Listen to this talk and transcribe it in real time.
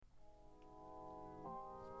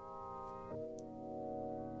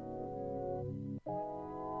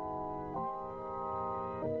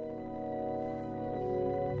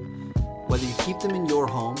Whether you keep them in your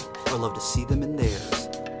home or love to see them in theirs,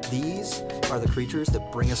 these are the creatures that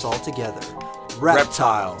bring us all together.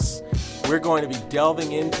 Reptiles. We're going to be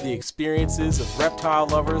delving into the experiences of reptile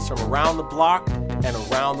lovers from around the block and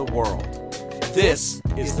around the world. This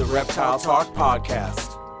is the Reptile Talk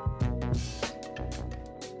Podcast.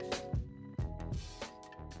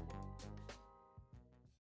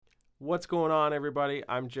 What's going on, everybody?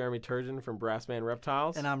 I'm Jeremy Turgeon from Brassman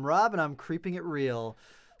Reptiles. And I'm Rob, and I'm keeping it real.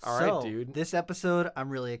 All right, dude. This episode I'm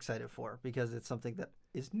really excited for because it's something that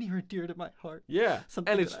is near and dear to my heart. Yeah,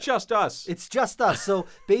 and it's just us. It's just us. So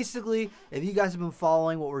basically, if you guys have been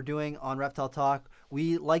following what we're doing on Reptile Talk,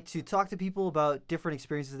 we like to talk to people about different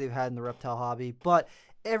experiences they've had in the reptile hobby. But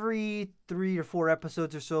every 3 or 4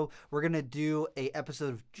 episodes or so, we're going to do a episode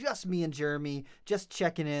of just me and Jeremy, just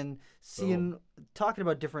checking in, talking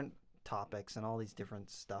about different topics and all these different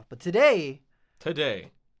stuff. But today,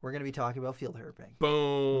 we're going to be talking about field herping.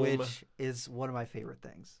 Boom. Which is one of my favorite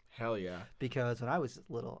things. Hell yeah. Because when I was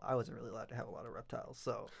little, I wasn't really allowed to have a lot of reptiles.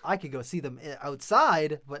 So I could go see them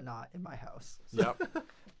outside, but not in my house. Yep.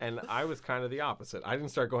 And I was kind of the opposite. I didn't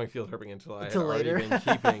start going field herping until I had already later. been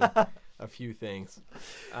keeping a few things.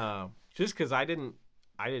 Just because I didn't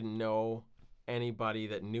know anybody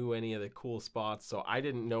that knew any of the cool spots. So I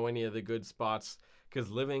didn't know any of the good spots because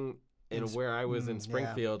living in where I was in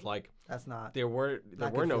Springfield, that's not. There were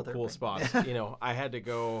no cool herping. spots. I had to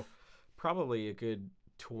go probably a good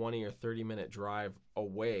 20 or 30 minute drive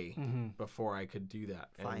away before I could do that.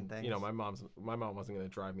 Find things. My mom wasn't going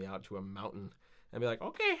to drive me out to a mountain and be like,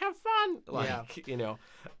 okay, have fun.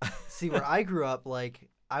 See, where I grew up,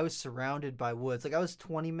 I was surrounded by woods. I was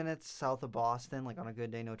 20 minutes south of Boston, on a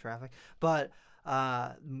good day, no traffic. But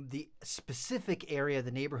the specific area of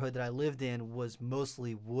the neighborhood that I lived in was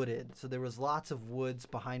mostly wooded. So there was lots of woods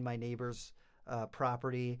behind my neighbor's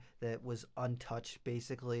property that was untouched,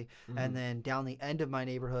 basically. And then down the end of my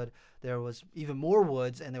neighborhood, there was even more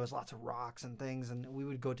woods, and there was lots of rocks and things. And we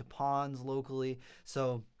would go to ponds locally.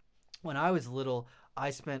 So when I was little, I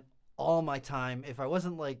spent all my time, if I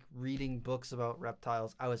wasn't reading books about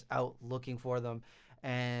reptiles, I was out looking for them.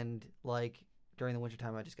 And during the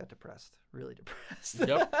wintertime, I just got depressed, really depressed.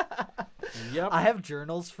 Yep. I have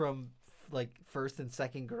journals from first and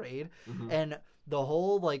second grade, and the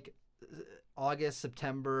whole August,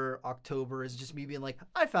 September, October is just me being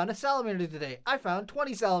I found a salamander today. I found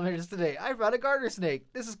 20 salamanders today. I found a garter snake.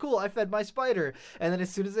 This is cool. I fed my spider. And then as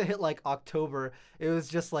soon as it hit October, it was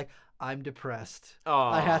just I'm depressed.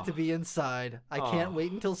 Aww. I have to be inside. I can't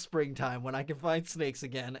wait until springtime when I can find snakes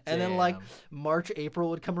again. And then March, April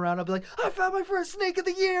would come around. I'd be I found my first snake of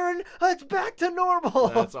the year and it's back to normal.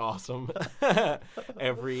 That's awesome.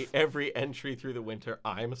 Every entry through the winter,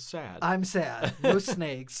 I'm sad. I'm sad. No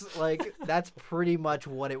snakes. That's pretty much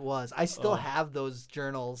what it was. I still have those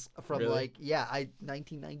journals from really?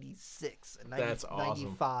 1996 and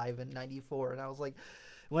 95 and 94. And I was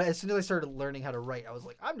as soon as I started learning how to write, I was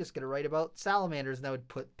I'm just going to write about salamanders. And I would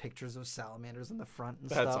put pictures of salamanders in the front and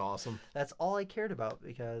stuff. That's awesome. That's all I cared about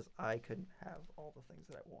because I couldn't have all the things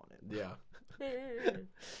that I wanted. Yeah.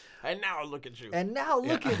 And now look at you. And now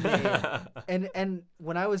look at me. And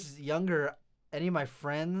when I was younger, any of my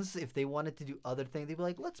friends, if they wanted to do other things, they'd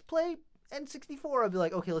be let's play N64. I'd be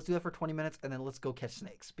okay, let's do that for 20 minutes and then let's go catch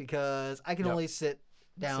snakes because I can only sit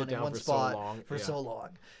down in one spot for so long.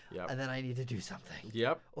 Yep. And then I need to do something.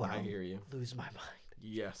 Yep. Or I hear you. Lose my mind.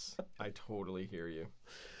 Yes, I totally hear you.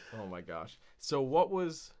 Oh my gosh. So what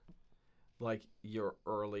was your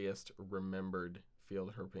earliest remembered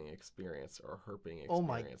field herping experience or herping experience? Oh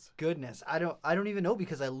my goodness. I don't even know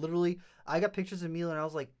because I got pictures of me when I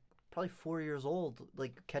was probably 4 years old,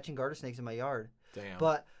 catching garter snakes in my yard. Damn.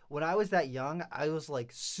 But when I was that young, I was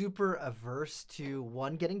super averse to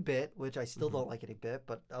one, getting bit, which I still don't like getting bit,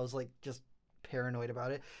 but I was just paranoid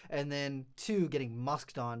about it. And then 2, getting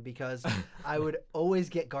musked on because I would always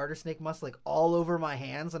get garter snake musk all over my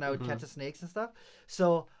hands when I would catch the snakes and stuff.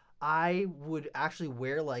 So I would actually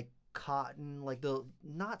wear cotton, the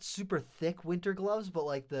not super thick winter gloves,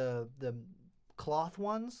 but the cloth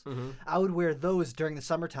ones. I would wear those during the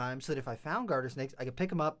summertime so that if I found garter snakes, I could pick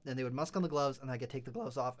them up and they would musk on the gloves and I could take the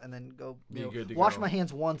gloves off and then go wash my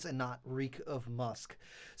hands once and not reek of musk.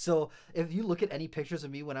 So if you look at any pictures of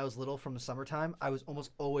me when I was little from the summertime, I was almost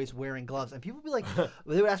always wearing gloves. And people would be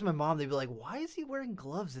they would ask my mom, they'd be why is he wearing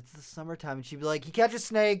gloves? It's the summertime. And she'd be he catches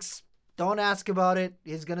snakes. don't ask about it.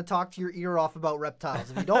 He's going to talk to your ear off about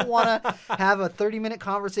reptiles. If you don't want to have a 30-minute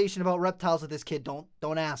conversation about reptiles with this kid,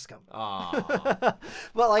 don't ask him. Aw.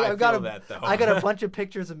 But like I feel that, though. I got a bunch of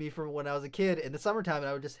pictures of me from when I was a kid in the summertime, and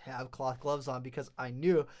I would just have cloth gloves on because I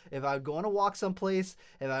knew if I would go on a walk someplace,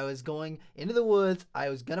 if I was going into the woods, I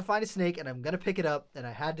was going to find a snake and I'm going to pick it up, and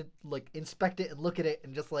I had to like inspect it and look at it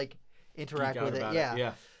and just like interact Geek out with it. about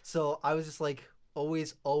Yeah. So I was just like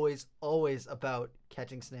always about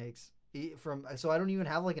catching snakes. So I don't even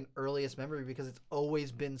have like an earliest memory because it's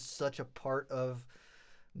always been such a part of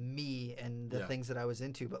me and the things that I was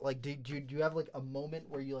into. But like, do you have like a moment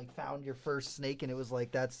where you like found your first snake and it was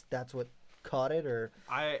like that's what caught it? Or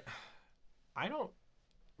I don't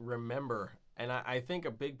remember, and I think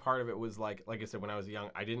a big part of it was like I said, when I was young,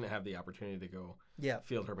 I didn't have the opportunity to go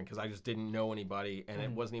field herping because I just didn't know anybody, and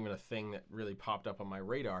it wasn't even a thing that really popped up on my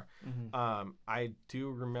radar. I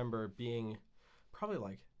do remember being probably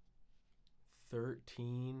like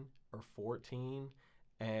 13 or 14,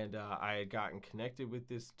 and I had gotten connected with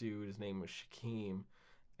this dude. His name was Shaquem,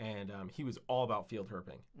 and he was all about field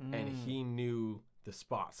herping, and he knew the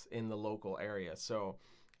spots in the local area. So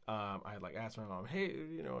I had like asked my mom, hey,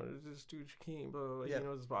 this dude Shaquem, blah, blah, blah, he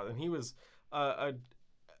knows the spot, and he was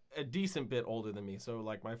a decent bit older than me, so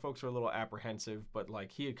like my folks were a little apprehensive, but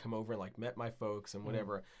like he had come over and like met my folks and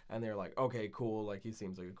whatever, and they were like, okay, cool, like he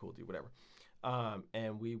seems like a cool dude, whatever.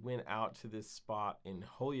 And we went out to this spot in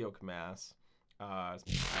Holyoke, Mass. I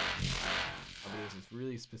mean, there's this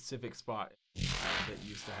really specific spot that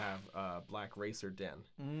used to have a black racer den.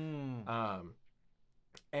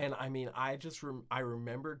 And I mean, I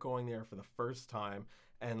remember going there for the first time,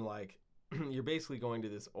 and like, you're basically going to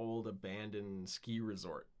this old abandoned ski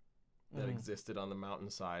resort that existed on the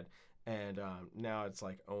mountainside, and now it's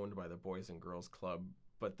like owned by the Boys and Girls Club,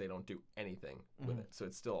 but they don't do anything with it. So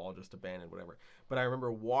it's still all just abandoned, whatever. But I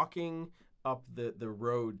remember walking up the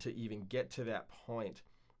road to even get to that point.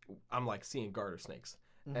 I'm like seeing garter snakes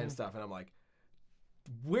and stuff. And I'm like,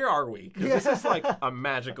 where are we? Because this is like a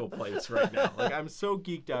magical place right now. Like, I'm so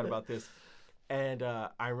geeked out about this. And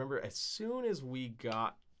I remember as soon as we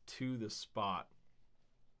got to the spot,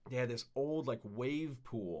 they had this old like wave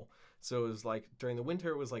pool. So it was like during the winter,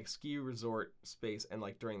 it was like ski resort space. And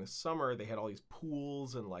like during the summer, they had all these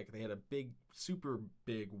pools, and like they had a big, super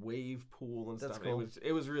big wave pool and stuff. Cool.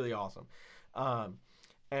 It was really awesome.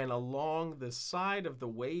 And along the side of the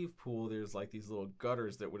wave pool, there's like these little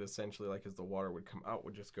gutters that would essentially, like as the water would come out,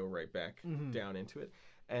 would just go right back down into it.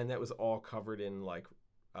 And that was all covered in like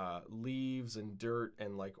leaves and dirt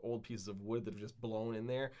and like old pieces of wood that have just blown in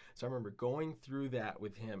there. So I remember going through that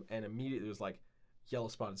with him, and immediately it was like yellow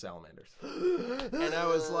spotted salamanders. And I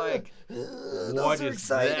was like, what is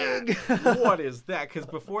that? What is that? Because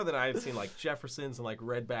before that I had seen like Jeffersons and like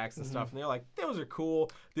redbacks and stuff, and they're like, those are cool.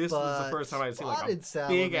 This was the first time I had seen like a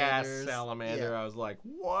big ass salamander. I was like,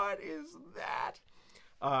 what is that?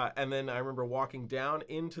 And then I remember walking down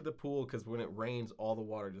into the pool, because when it rains, all the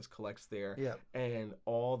water just collects there. And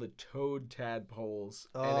all the toad tadpoles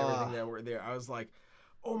and everything that were there. I was like,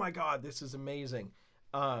 oh my God, this is amazing.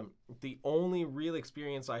 The only real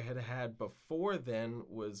experience I had had before then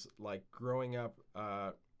was like growing up,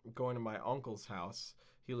 going to my uncle's house.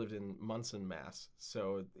 He lived in Munson, Mass.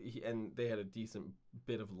 So and they had a decent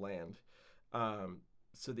bit of land.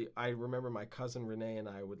 I remember my cousin Renee and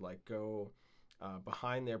I would like go.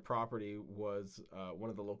 Behind their property was one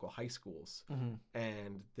of the local high schools,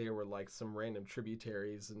 and there were like some random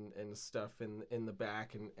tributaries and stuff in the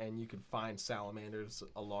back, and you could find salamanders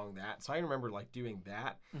along that. So I remember like doing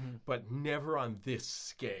that, but never on this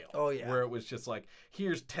scale. Oh yeah, where it was just like,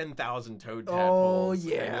 here's 10,000 toad tadpoles. Oh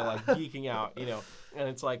yeah, and you're like geeking out, and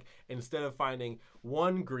it's like instead of finding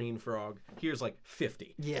one green frog, here's like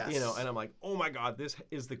 50. Yes, and I'm like, oh my God, this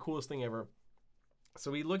is the coolest thing ever. So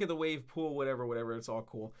we look at the wave pool, whatever, it's all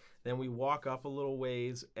cool. Then we walk up a little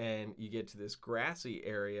ways, and you get to this grassy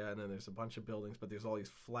area, and then there's a bunch of buildings, but there's all these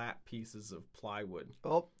flat pieces of plywood.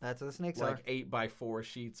 Oh, that's what the snakes are. Like 8x4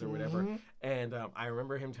 sheets or whatever. And I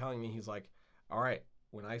remember him telling me, he's like, all right,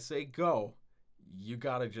 when I say go, you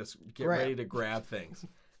got to just get ready to grab things.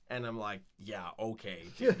 And I'm like, yeah, okay,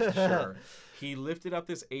 dude, sure. He lifted up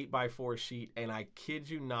this 8x4 sheet, and I kid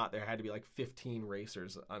you not, there had to be like 15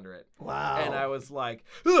 racers under it. Wow. And I was like,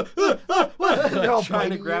 they're all trying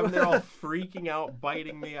to grab them. They're all freaking out,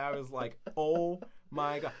 biting me. I was like, oh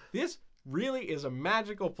my God. This really is a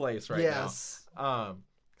magical place right now.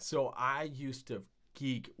 So I used to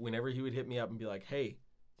geek whenever he would hit me up and be like, hey, do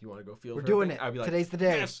you want to go field herping? We're doing it. I'd be like, today's the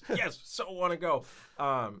day. Yes, so want to go.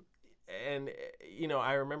 And,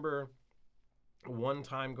 I remember one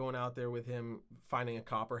time going out there with him, finding a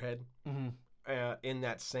copperhead. in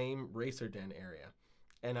that same racer den area,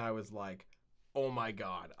 and I was like, oh my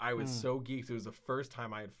god, I was so geeked. It was the first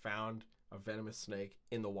time I had found a venomous snake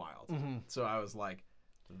in the wild. So I was like,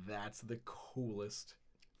 that's the coolest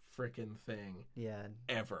freaking thing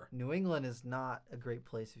ever. New England is not a great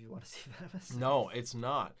place if you want to see venomous snakes. No, it's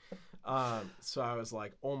not. So I was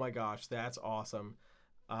like, oh my gosh, that's awesome.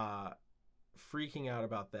 Freaking out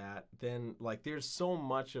about that. Then like there's so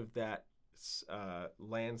much of that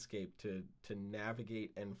landscape to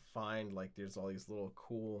navigate and find. Like there's all these little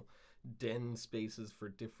cool den spaces for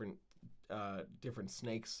different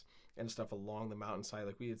snakes and stuff along the mountainside.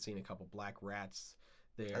 Like we had seen a couple black rats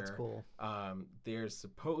there. That's cool. There's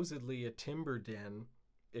supposedly a timber den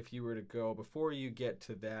if you were to go before you get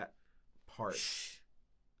to that part.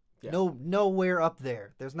 Yeah. Nowhere up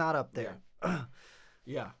there. There's not up there.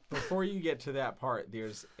 Yeah. Before you get to that part,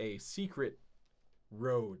 there's a secret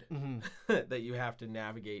road that you have to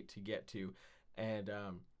navigate to get to. And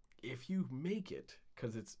if you make it,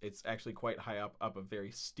 because it's actually quite high up a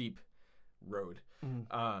very steep road.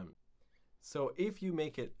 So if you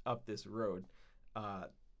make it up this road,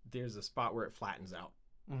 there's a spot where it flattens out.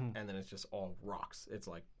 And then it's just all rocks. It's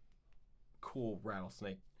like cool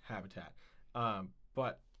rattlesnake habitat.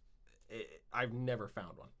 But I've never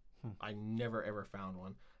found one. I never ever found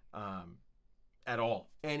one at all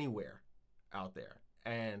anywhere out there.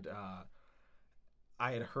 And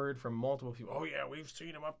I had heard from multiple people, oh yeah, we've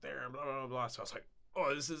seen them up there and blah blah blah. So I was like,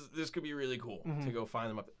 oh, this could be really cool to go find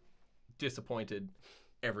them up. Disappointed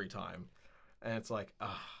every time. And it's like,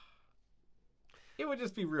 it would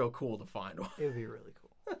just be real cool to find one. It would be really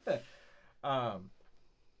cool. But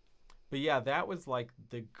yeah, that was like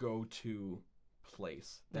the go-to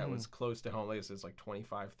place that was close to home. Like I said, it's like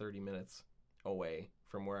 25, 30 minutes away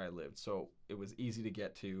from where I lived. So it was easy to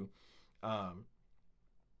get to.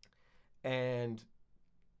 And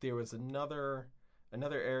there was another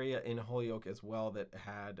area in Holyoke as well that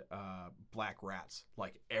had black rats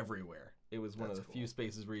like everywhere. It was one of the few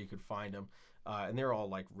spaces where you could find them. And they're all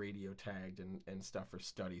like radio tagged and stuff for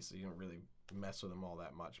study, so you don't really mess with them all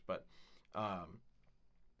that much. But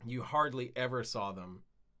you hardly ever saw them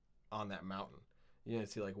on that mountain. You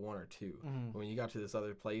didn't see like one or two. When you got to this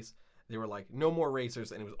other place, they were like, no more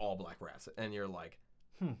racers, and it was all black rats. And you're like,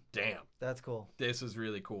 damn. That's cool. This is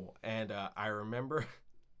really cool. And I remember,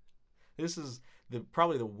 this is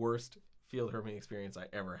probably the worst field herping experience I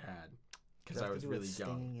ever had. Because I was really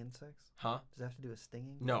young. Stinging insects? Huh? Does it have to do with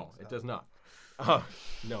stinging? No, it does not.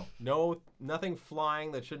 No, nothing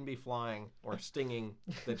flying that shouldn't be flying or stinging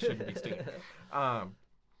that shouldn't be stinging.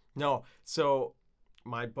 No, so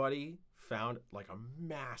my buddy found like a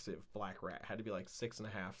massive black rat. Had to be like 6.5,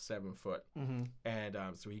 7 foot. And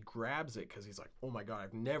so he grabs it because he's like, oh my God,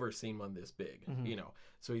 I've never seen one this big, you know.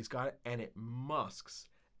 So he's got it and it musks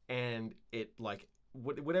and it like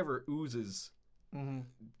whatever oozes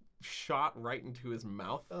shot right into his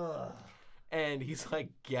mouth. And he's like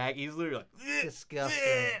he's literally like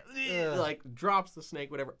disgusting. Like drops the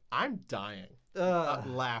snake, whatever. I'm dying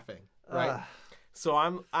laughing, right? So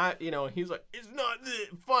he's like, it's not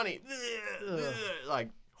funny, like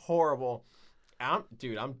horrible. I'm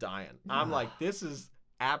dying. I'm like, this is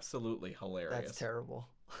absolutely hilarious. That's terrible.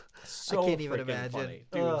 So I can't even imagine. Funny.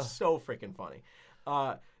 Dude, so freaking funny.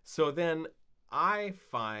 So then I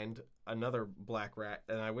find another black rat,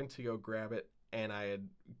 and I went to go grab it, and I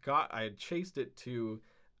had chased it to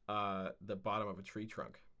the bottom of a tree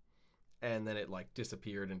trunk, and then it like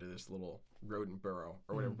disappeared into this little rodent burrow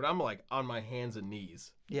or whatever. But I'm like on my hands and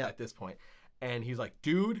knees at this point, and he's like,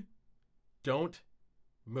 dude, don't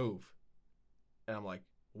move. And I'm like,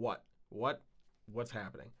 what's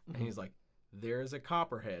happening? And he's like, there's a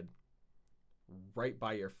copperhead right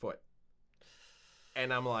by your foot.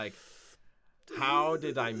 And I'm like, how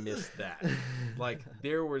did I miss that? Like,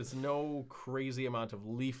 there was no crazy amount of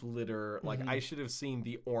leaf litter. Like, I should have seen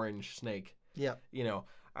the orange snake. Yeah. You know,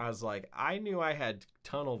 I was like, I knew I had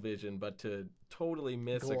tunnel vision, but to totally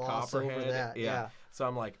miss a copperhead. Over that. Yeah. So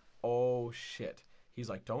I'm like, oh, shit. He's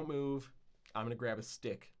like, don't move. I'm going to grab a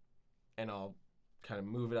stick, and I'll kind of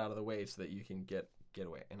move it out of the way so that you can get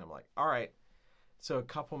away. And I'm like, all right. So a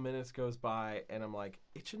couple minutes goes by, and I'm like,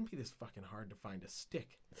 it shouldn't be this fucking hard to find a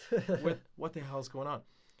stick. What the hell's going on?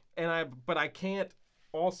 But I can't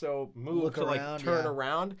also move Look to around, like turn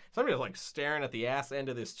around. So I'm just like staring at the ass end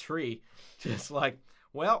of this tree, just like,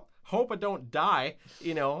 well, hope I don't die.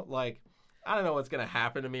 You know, like, I don't know what's gonna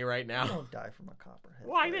happen to me right now. Don't die from a copperhead.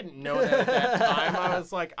 Well, I didn't know that at that time. I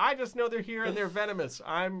was like, I just know they're here and they're venomous.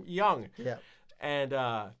 I'm young. Yeah. And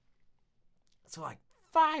so like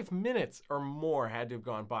 5 minutes or more had to have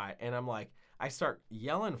gone by, and I'm like, I start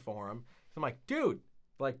yelling for him. I'm like, dude,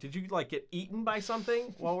 Like, did you like get eaten by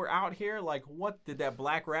something while we're out here? Like, what did that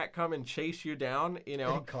black rat come and chase you down? You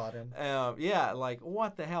know, And caught him. Yeah, like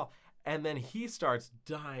what the hell? And then he starts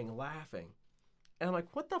dying laughing, and I'm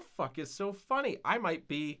like, what the fuck is so funny? I might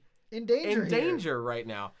be In danger. in danger right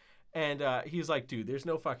now. And he's like, dude, there's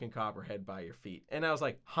no fucking copperhead by your feet. And I was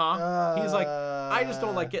like, huh? He's like, I just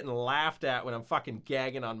don't like getting laughed at when I'm fucking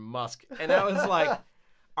gagging on musk. And I was like,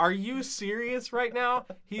 are you serious right now?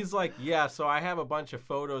 He's like, yeah, so I have a bunch of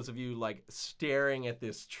photos of you like staring at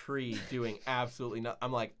this tree doing absolutely nothing.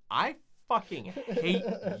 I'm like, I fucking hate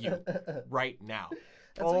you right now.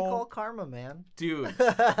 That's what we call karma, man. Dude,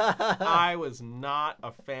 I was not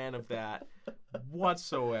a fan of that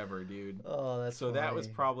whatsoever, dude. Oh, that's so that was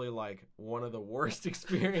funny. probably like one of the worst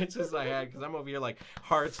experiences I had, because I'm over here like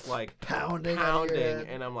heart's like Pounding out of your head.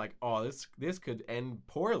 and I'm like, oh, this could end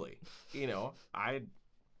poorly. You know, I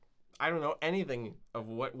don't know anything of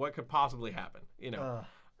what could possibly happen. You know,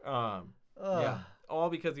 yeah, all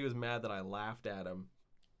because he was mad that I laughed at him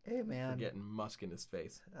Hey, for man. getting musk in his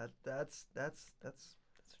face. That's what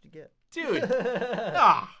you get. Dude,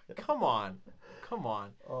 come on.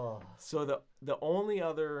 Oh. So the only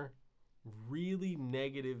other really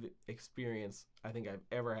negative experience I think I've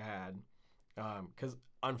ever had, because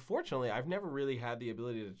unfortunately I've never really had the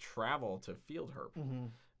ability to travel to field herp.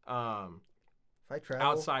 Mm-hmm. If I travel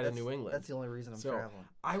outside of New England. That's the only reason I'm So, traveling.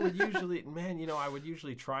 I would usually, I would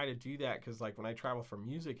usually try to do that, because like when I travel for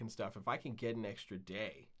music and stuff, if I can get an extra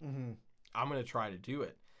day, Mm-hmm. I'm gonna try to do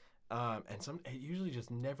it. And it usually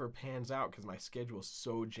just never pans out because my schedule is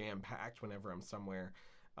so jam packed whenever I'm somewhere.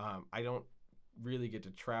 I don't really get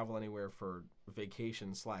to travel anywhere for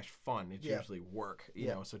vacation / fun. It's usually work, you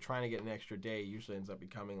know. So trying to get an extra day usually ends up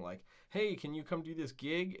becoming like, hey, can you come do this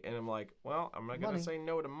gig? And I'm like, well, I'm not gonna say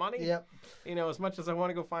no to money. Yep. You know, as much as I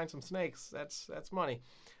want to go find some snakes, that's money.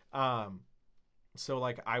 So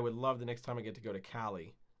like I would love the next time I get to go to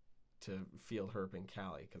Cali to field herp in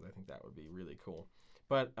Cali, because I think that would be really cool.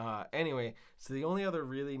 But anyway, so the only other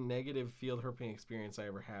really negative field herping experience I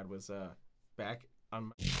ever had was back on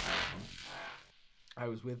my I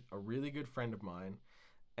was with a really good friend of mine,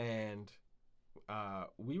 and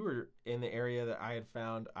we were in the area that I had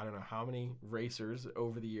found, I don't know how many racers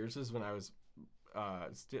over the years. This is when I was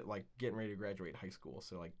still like getting ready to graduate high school,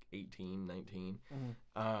 so like 18, 19.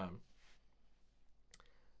 Mm-hmm.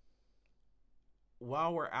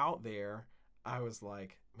 While we're out there, I was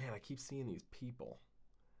like, man, I keep seeing these people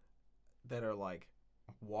that are like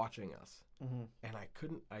watching us, Mm-hmm. and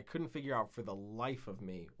I couldn't figure out for the life of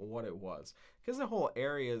me what it was, because the whole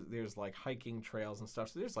area, there's like hiking trails and stuff,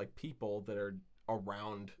 so there's like people that are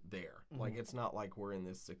around there. Mm-hmm. Like it's not like we're in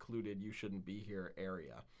this secluded, you shouldn't be here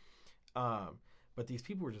area. But these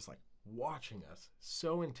people were just like watching us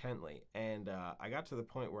so intently, and I got to the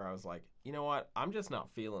point where I was like, you know what, I'm just not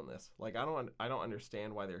feeling this. Like I don't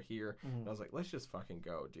understand why they're here. Mm-hmm. And I was like, let's just fucking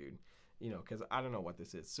go, dude. You know, because I don't know what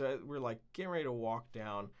this is. So we're like getting ready to walk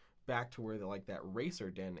down back to where that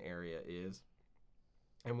racer den area is,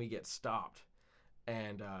 and we get stopped.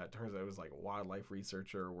 And it turns out it was like a wildlife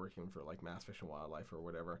researcher working for like Mass Fish and Wildlife or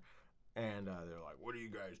whatever. And they're like, "What are you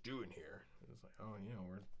guys doing here?" And it's like, "Oh, you know,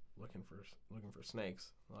 we're looking for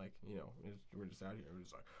snakes. Like, you know, we're just out here." It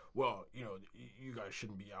was like, "Well, you know, you guys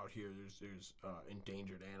shouldn't be out here. There's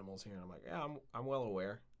endangered animals here." And I'm like, "Yeah, I'm well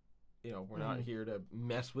aware. You know, we're not here to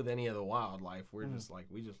mess with any of the wildlife. We're just like,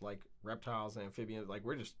 we just like reptiles and amphibians. Like,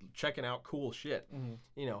 we're just checking out cool shit."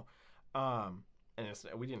 You know, and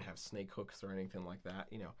we didn't have snake hooks or anything like that.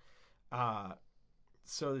 You know,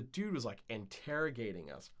 so the dude was like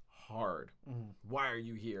interrogating us hard. Why are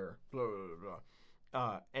you here? Blah blah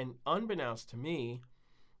blah. And unbeknownst to me,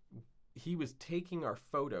 he was taking our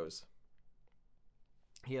photos.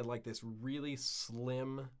 He had like this really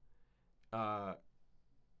slim,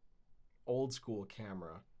 old school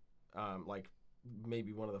camera, like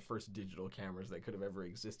maybe one of the first digital cameras that could have ever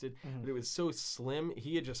existed. But it was so slim,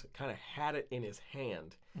 he had just kind of had it in his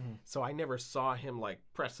hand. So I never saw him like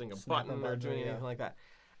pressing a button or doing anything like that.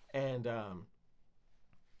 And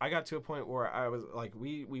I got to a point where I was like,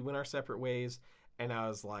 we went our separate ways, and I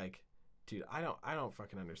was like, dude, I don't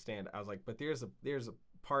fucking understand. I was like, but there's a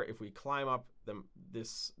part, if we climb up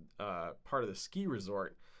this part of the ski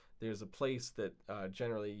resort, there's a place that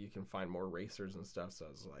generally you can find more racers and stuff. So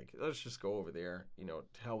I was like, let's just go over there, you know,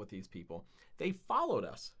 to hell with these people. They followed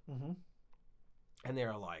us, and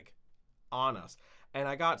they're like on us. And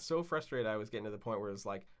I got so frustrated, I was getting to the point where it was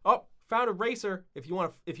like, oh, found a racer. If you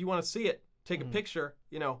want to see it, take a picture,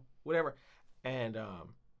 you know, whatever. And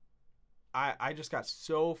I just got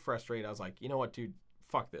so frustrated. I was like, you know what, dude,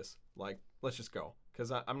 fuck this. Like, let's just go,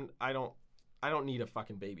 because I don't need a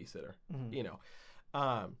fucking babysitter, you know.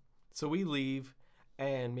 So we leave,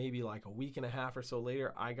 and maybe like a week and a half or so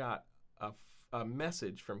later, I got a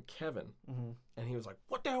message from Kevin, and he was like,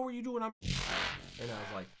 "What the hell were you doing?" And I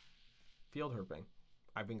was like, "Field herping.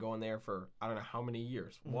 I've been going there for I don't know how many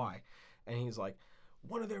years. Why?" And he's like,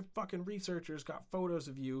 "One of their fucking researchers got photos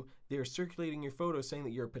of you. They're circulating your photos saying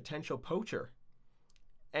that you're a potential poacher."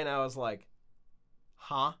 And I was like,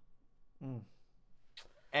 "Huh?"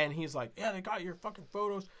 And he's like, "Yeah, they got your fucking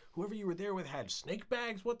photos. Whoever you were there with had snake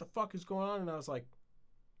bags. What the fuck is going on?" And I was like,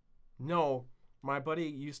 "No, my buddy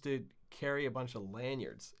used to carry a bunch of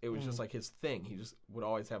lanyards. It was just like his thing. He just would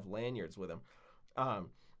always have lanyards with him."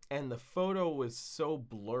 And the photo was so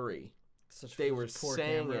blurry. They were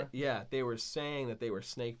saying it. Yeah, they were saying that they were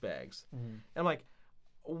snake bags. And I'm like,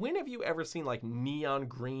 when have you ever seen like neon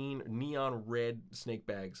green, neon red snake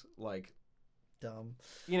bags? Like, dumb.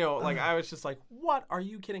 Like I was just like, what? Are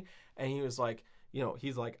you kidding? And he was like,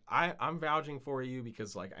 he's like, I'm vouching for you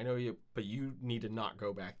because like I know you, but you need to not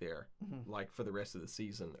go back there like for the rest of the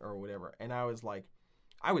season or whatever. And I was like,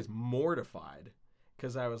 I was mortified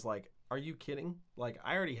because I was like, are you kidding? Like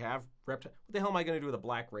I already have reptile. What the hell am I going to do with a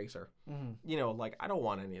black racer? Like I don't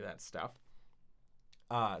want any of that stuff.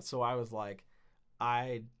 So I was like,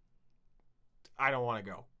 I don't want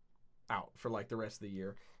to go out for like the rest of the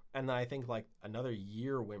year. And then I think like another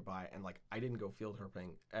year went by and like I didn't go field herping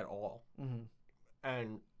at all.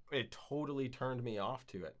 And it totally turned me off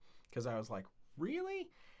to it because I was like, really?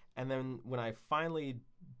 And then when I finally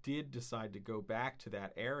did decide to go back to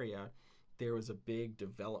that area, there was a big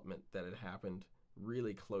development that had happened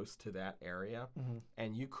really close to that area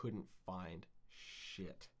and you couldn't find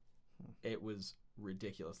shit. It was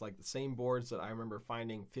ridiculous. Like the same boards that I remember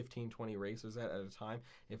finding 15, 20 racers at a time,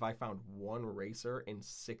 if I found one racer in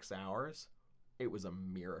 6 hours, it was a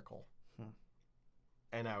miracle.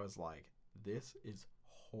 And I was like, this is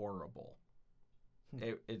horrible.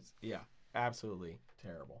 It's absolutely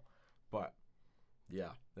terrible. But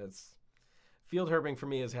yeah, that's field herping for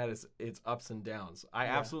me has had its ups and downs. I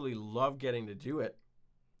absolutely love getting to do it.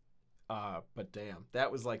 But damn,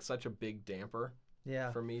 that was like such a big damper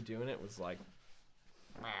for me doing it. Was like,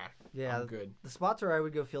 I'm good. The spots where I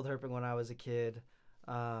would go field herping when I was a kid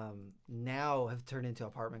now have turned into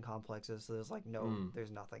apartment complexes. So there's like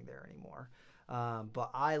there's nothing there anymore.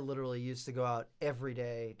 But I literally used to go out every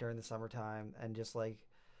day during the summertime and just like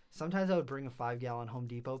sometimes I would bring a 5-gallon Home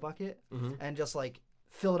Depot bucket and just like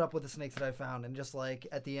fill it up with the snakes that I found and just like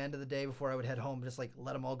at the end of the day before I would head home, just like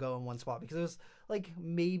let them all go in one spot because it was like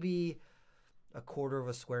maybe a quarter of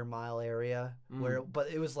a square mile area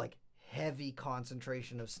but it was like heavy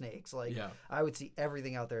concentration of snakes. Like I would see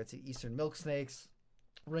everything out there. I'd see eastern milk snakes,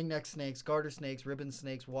 ringneck snakes, garter snakes, ribbon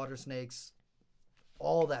snakes, water snakes,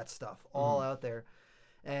 all that stuff, all out there.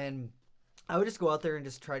 And I would just go out there and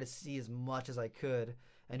just try to see as much as I could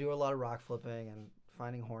and do a lot of rock flipping and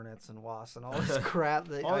finding hornets and wasps and all this crap.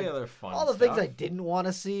 That all the other fun all the stuff. things I didn't want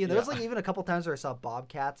to see. And there was like even a couple times where I saw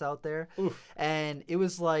bobcats out there. And it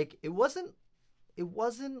was like, it wasn't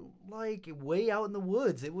like way out in the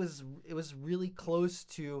woods. It was really close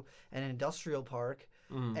to an industrial park.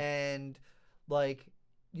 And like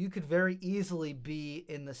you could very easily be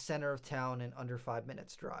in the center of town in under 5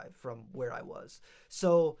 minutes drive from where I was.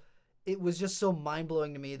 So it was just so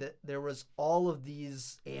mind-blowing to me that there was all of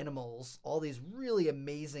these animals, all these really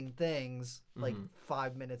amazing things, like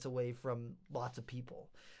 5 minutes away from lots of people.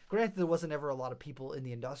 Granted, there wasn't ever a lot of people in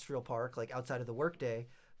the industrial park, like outside of the workday,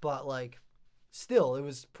 but like still, it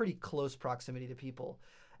was pretty close proximity to people.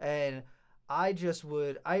 And I just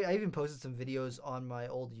would, I even posted some videos on my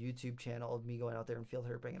old YouTube channel of me going out there and field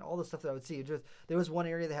herping and all the stuff that I would see. There was one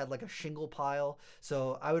area that had like a shingle pile.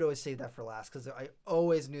 So I would always save that for last because I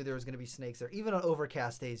always knew there was going to be snakes there. Even on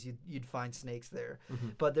overcast days, you'd find snakes there.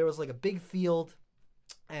 But there was like a big field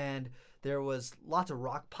and there was lots of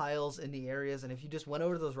rock piles in the areas. And if you just went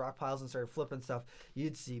over to those rock piles and started flipping stuff,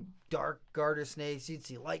 you'd see dark garter snakes, you'd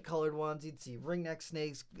see light colored ones, you'd see ringneck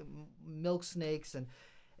snakes, milk snakes, and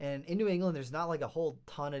in New England, there's not like a whole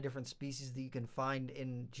ton of different species that you can find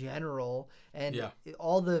in general. And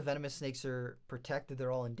all the venomous snakes are protected. They're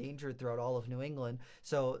all endangered throughout all of New England.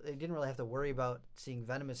 So they didn't really have to worry about seeing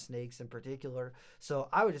venomous snakes in particular. So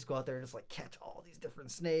I would just go out there and just like catch all these different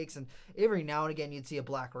snakes. And every now and again, you'd see a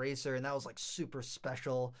black racer. And that was like super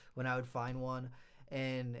special when I would find one.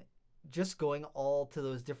 And just going all to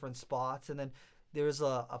those different spots. And then there was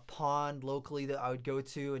a pond locally that I would go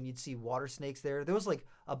to, and you'd see water snakes there. There was like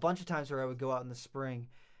a bunch of times where I would go out in the spring,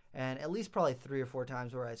 and at least probably 3 or 4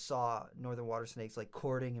 times where I saw northern water snakes like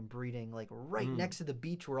courting and breeding, like right next to the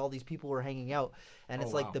beach where all these people were hanging out. And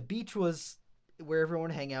it's like the beach was where everyone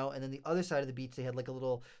would hang out, and then the other side of the beach they had like a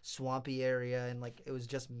little swampy area, and like it was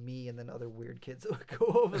just me and then other weird kids that would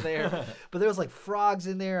go over there. But there was like frogs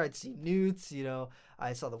in there. I'd see newts,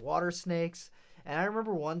 I saw the water snakes. And I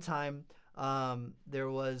remember one time there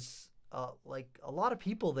was like a lot of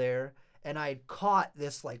people there, and I had caught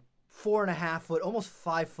this like 4.5 foot, almost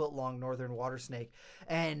 5 foot long northern water snake,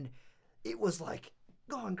 and it was like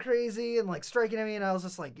going crazy and like striking at me, and I was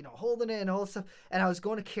just like holding it and all this stuff, and I was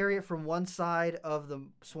going to carry it from one side of the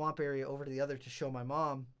swamp area over to the other to show my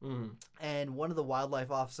mom. And one of the wildlife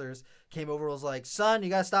officers came over and was like, "Son, you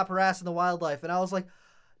gotta stop harassing the wildlife." And I was like,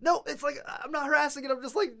 "No, it's like I'm not harassing it. I'm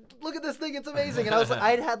just like, look at this thing. It's amazing." And I was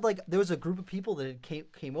like, there was a group of people that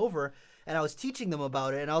came over, and I was teaching them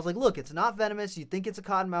about it. And I was like, "Look, it's not venomous. You think it's a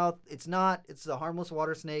cottonmouth. It's not. It's a harmless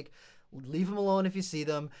water snake. Leave them alone if you see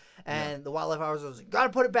them." And the wildlife officer was like, "Gotta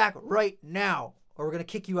put it back right now, or we're gonna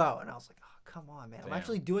kick you out." And I was like, "Oh, come on, man. I'm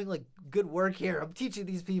actually doing like good work here. I'm teaching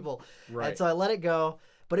these people." Right. And so I let it go.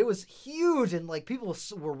 But it was huge, and like people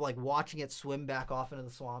were like watching it swim back off into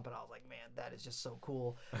the swamp, and I was like, "Man, that is just so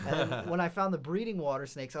cool." And then when I found the breeding water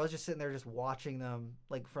snakes, I was just sitting there just watching them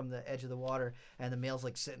like from the edge of the water, and the male's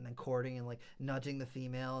like sitting and courting and like nudging the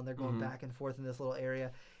female, and they're going back and forth in this little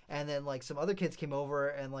area. And then like some other kids came over,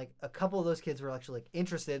 and like a couple of those kids were actually like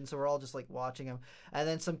interested, and so we're all just like watching them. And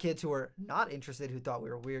then some kids who were not interested, who thought we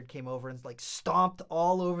were weird, came over and like stomped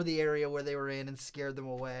all over the area where they were in and scared them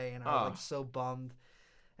away, and I was like so bummed.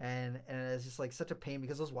 And it's just like such a pain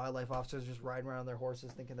because those wildlife officers are just riding around their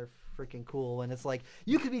horses thinking they're freaking cool. And it's like,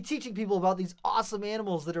 you could be teaching people about these awesome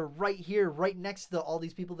animals that are right here, right next to all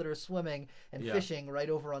these people that are swimming and fishing right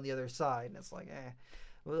over on the other side. And it's like,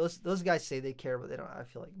 well, those guys say they care, but they don't. I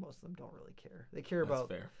feel like most of them don't really care. They care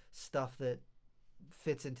about stuff that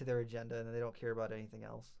fits into their agenda, and they don't care about anything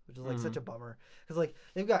else, which is like such a bummer. Because like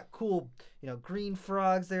they've got cool, green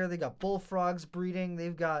frogs there. They got bullfrogs breeding.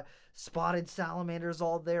 They've got spotted salamanders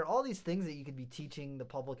all there. All these things that you could be teaching the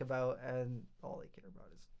public about, and all they care about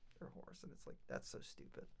is their horse. And it's like, that's so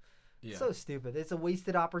stupid. Yeah. So stupid. It's a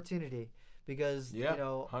wasted opportunity because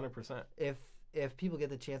 100%. If people get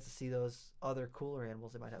the chance to see those other cooler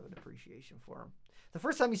animals, they might have an appreciation for them. The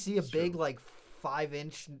first time you see a big like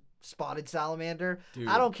 5-inch spotted salamander, dude,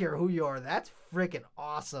 I don't care who you are, that's freaking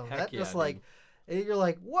awesome. That just like, you're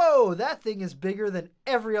like, whoa, that thing is bigger than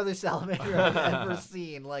every other salamander I've ever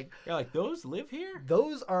seen. Like, you're like, those live here?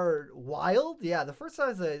 Those are wild. Yeah, the first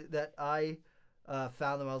time that I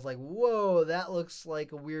found them, I was like, whoa, that looks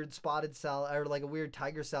like a weird spotted or like a weird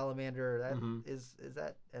tiger salamander. That is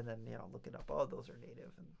that? And then look it up. Oh, those are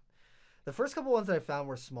native. And the first couple ones that I found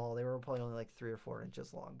were small. They were probably only like 3 or 4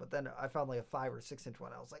 inches long. But then I found like a 5 or 6 inch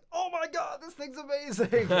one. I was like, oh my god, this thing's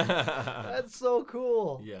amazing. That's so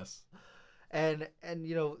cool. Yes. And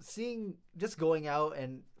seeing, just going out,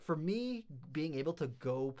 and for me, being able to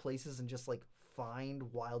go places and just like find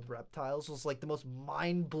wild reptiles was like the most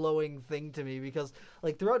mind-blowing thing to me, because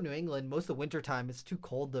like throughout New England, most of the winter time, it's too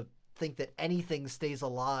cold to think that anything stays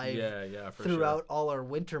alive throughout all our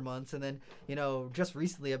winter months. And then just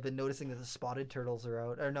recently I've been noticing that the spotted turtles are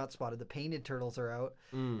out, or not spotted, the painted turtles are out.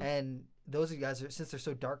 And those guys since they're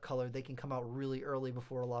so dark colored, they can come out really early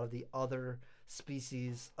before a lot of the other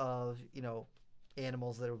species of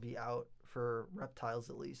animals that would be out, for reptiles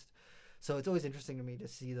at least. So it's always interesting to me to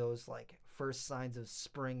see those like first signs of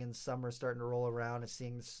spring and summer starting to roll around, and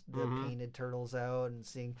seeing the painted turtles out, and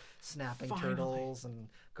seeing snapping turtles and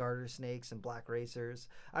garter snakes and black racers.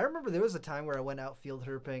 I remember there was a time where I went out field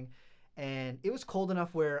herping, and it was cold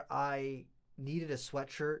enough where I needed a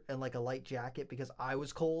sweatshirt and like a light jacket because I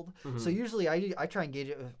was cold. So usually I try and gauge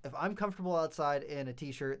it. If I'm comfortable outside in a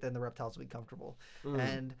t-shirt, then the reptiles will be comfortable.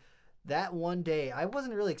 And that one day, I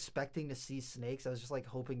wasn't really expecting to see snakes. I was just like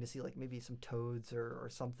hoping to see like maybe some toads or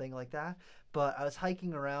something like that. But I was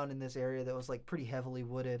hiking around in this area that was like pretty heavily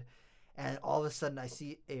wooded, and all of a sudden I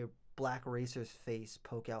see a black racer's face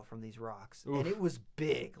poke out from these rocks. Oof. And it was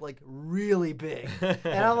big, like really big.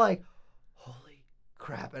 And I'm like, holy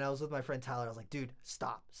crap. And I was with my friend Tyler. I was like, dude,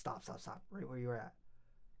 stop, right where you were at.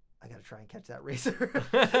 I gotta try and catch that racer.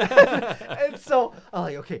 And so I'm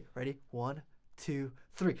like, okay, ready? 1, 2,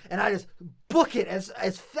 3, and I just book it as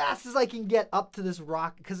fast as I can get up to this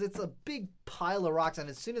rock, because it's a big pile of rocks, and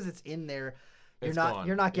as soon as it's in there, you're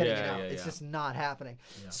not getting it out. It's just not happening.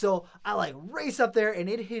 So I like race up there, and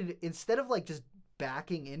it hit, instead of like just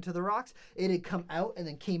backing into the rocks, it had come out and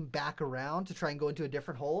then came back around to try and go into a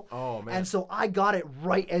different hole. Oh man. And so I got it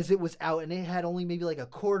right as it was out, and it had only maybe like a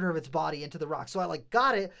quarter of its body into the rock. So I like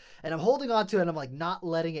got it, and I'm holding on to it, and I'm like not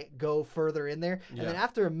letting it go further in there. Yeah. And then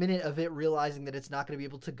after a minute of it realizing that it's not going to be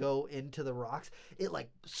able to go into the rocks, it like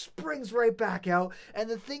springs right back out, and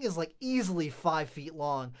the thing is like easily 5 feet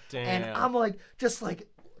long. Damn. And I'm like just like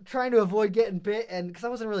trying to avoid getting bit, and because I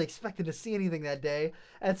wasn't really expecting to see anything that day,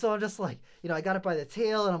 and so I'm just like, I got it by the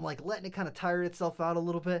tail, and I'm like letting it kind of tire itself out a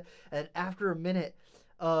little bit, and after a minute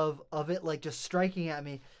of it like just striking at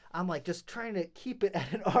me, I'm like just trying to keep it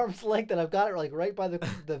at an arm's length, and I've got it like right by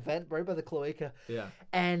the vent, right by the cloaca, Yeah.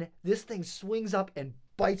 and this thing swings up and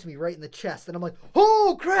bites me right in the chest, and I'm like,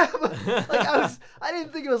 oh crap. Like I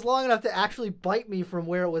didn't think it was long enough to actually bite me from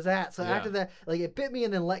where it was at. So after that, like it bit me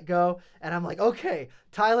and then let go, and I'm like, okay,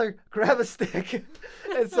 Tyler, grab a stick.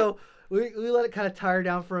 And so we let it kind of tire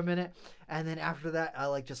down for a minute, and then after that I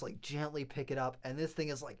like just like gently pick it up, and this thing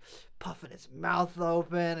is like puffing its mouth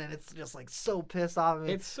open, and it's just like so pissed off at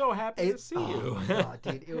me. It's so happy to see you. Oh my God,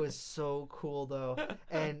 dude, it was so cool though,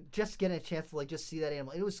 and just getting a chance to like just see that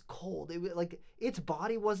animal. It was cold. It was like its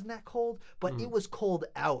body wasn't that cold, but it was cold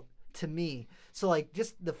out to me. So like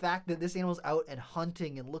just the fact that this animal's out and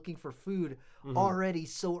hunting and looking for food already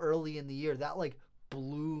so early in the year, that like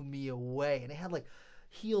blew me away. And it had like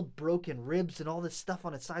healed broken ribs and all this stuff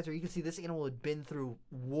on its sides where you can see this animal had been through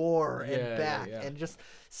war and back. And just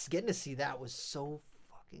getting to see that was so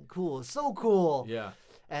fucking cool. It's so cool. Yeah.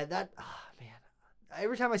 And that, man,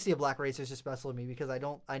 every time I see a black racer, it's just special to me because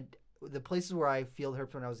the places where I field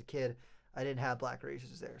herped when I was a kid, I didn't have black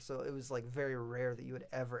racers there. So it was like very rare that you would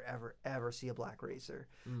ever, ever, ever see a black racer.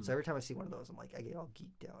 So every time I see one of those, I'm like, I get all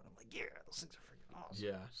geeked out. I'm like, yeah, those things are freaking awesome.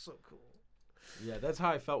 Yeah. So cool. Yeah, that's how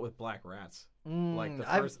I felt with black rats. Like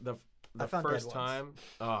the first time.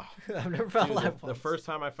 Oh, I've never found live ones. The first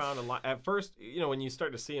time I found at first, when you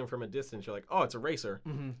start to see them from a distance, you're like, oh, it's a racer.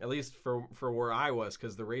 At least for where I was,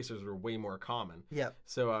 because the racers were way more common. Yep.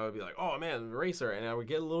 So I would be like, oh man, racer, and I would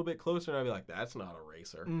get a little bit closer, and I'd be like, that's not a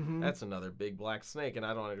racer. That's another big black snake, and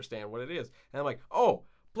I don't understand what it is. And I'm like, oh,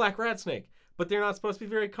 black rat snake, but they're not supposed to be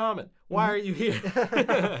very common. Why are you here?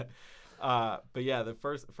 But yeah, the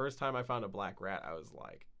first time I found a black rat, I was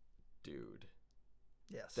like, dude.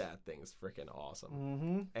 Yes. That thing's freaking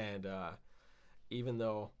awesome. And even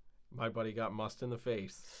though my buddy got mussed in the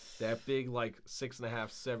face, that big, like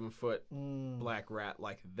 6.5, 7 foot black rat,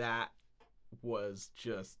 like that was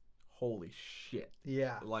just holy shit.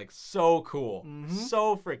 Yeah. Like so cool.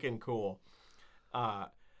 So freaking cool.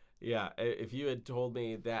 Yeah, if you had told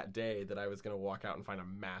me that day that I was going to walk out and find a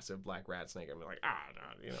massive black rat snake, I'd be like,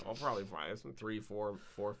 no, I'll probably find some 3, 4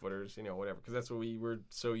 footers, whatever, because that's what we were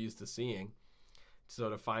so used to seeing. So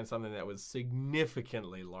to find something that was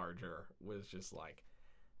significantly larger was just like,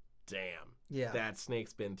 damn. Yeah. That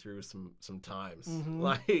snake's been through some times.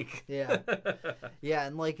 Like. Yeah. Yeah,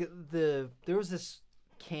 and like there was this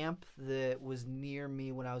camp that was near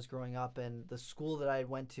me when I was growing up, and the school that I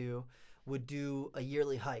went to would do a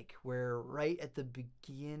yearly hike where right at the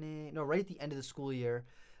end of the school year,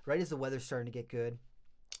 right as the weather's starting to get good,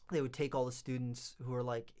 they would take all the students who are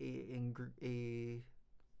like in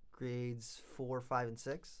grades 4, 5, and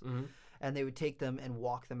 6, and they would take them and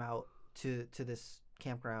walk them out to this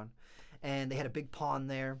campground, and they had a big pond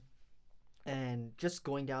there. And just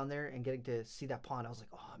going down there and getting to see that pond, I was like,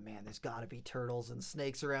 oh man, there's got to be turtles and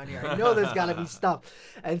snakes around here. I know there's got to be stuff.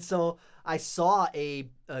 And so I saw a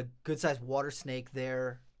good-sized water snake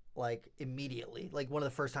there, like immediately, like one of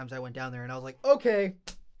the first times I went down there, and I was like, okay,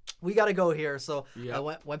 we got to go here. So I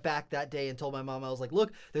went back that day and told my mom, I was like,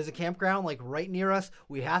 look, there's a campground like right near us.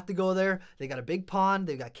 We have to go there. They got a big pond.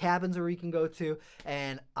 They've got cabins where we can go to.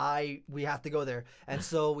 And we have to go there. And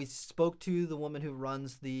so we spoke to the woman who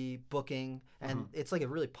runs the booking. And it's like a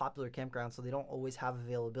really popular campground. So they don't always have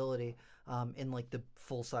availability in like the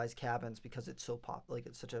full-size cabins because it's so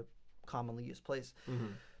it's such a commonly used place.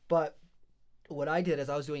 But what I did is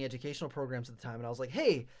I was doing educational programs at the time, and I was like,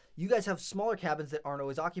 hey, you guys have smaller cabins that aren't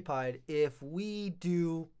always occupied. If we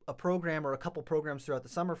do a program or a couple programs throughout the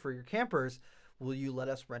summer for your campers, will you let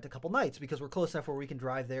us rent a couple nights? Because we're close enough where we can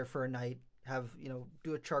drive there for a night, have,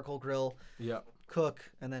 do a charcoal grill, cook,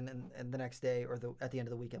 and then and the next day or at the end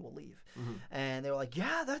of the weekend we'll leave. And they were like,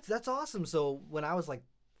 yeah, that's awesome. So when I was like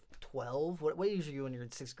 12, what age are you when you're in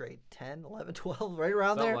 6th grade? 10, 11, 12, right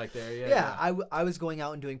around Something there? like there, Yeah. I was going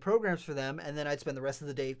out and doing programs for them, and then I'd spend the rest of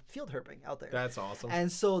the day field herping out there. That's awesome. And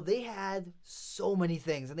so they had so many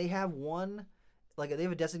things, and they have they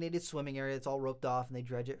have a designated swimming area. It's all roped off, and they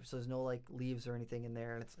dredge it, so there's no like leaves or anything in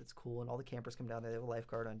there, and it's cool, and all the campers come down there. They have a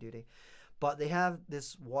lifeguard on duty. But they have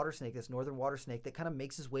this water snake, this northern water snake, that kind of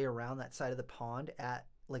makes his way around that side of the pond at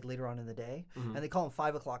like later on in the day, and they call him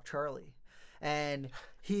 5 o'clock Charlie. And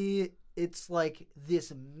it's like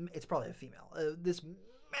this. It's probably a female. This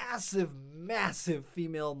massive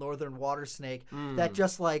female northern water snake that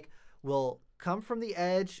just like will come from the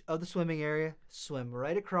edge of the swimming area, swim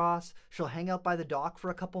right across. She'll hang out by the dock for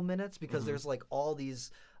a couple minutes because there's like all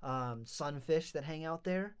these sunfish that hang out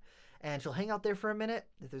there, and she'll hang out there for a minute.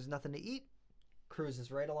 If there's nothing to eat,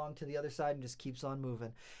 cruises right along to the other side and just keeps on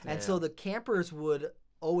moving. Damn. And so the campers would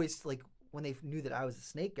always, like, when they knew that I was a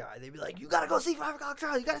snake guy, they'd be like, you got to go see 5 o'clock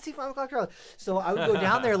Charlie. You got to see 5 o'clock Charlie. So I would go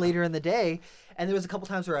down there later in the day, and there was a couple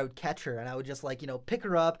times where I would catch her, and I would just, like, pick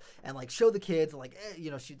her up and, like, show the kids, and, like,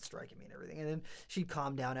 she'd strike at me and everything. And then she'd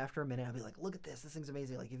calm down after a minute. I'd be like, look at this. This thing's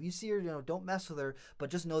amazing. Like, if you see her, don't mess with her, but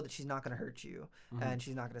just know that she's not going to hurt you, and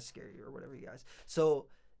she's not going to scare you or whatever, you guys. So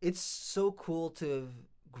it's so cool to have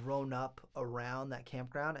grown up around that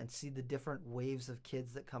campground and see the different waves of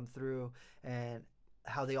kids that come through and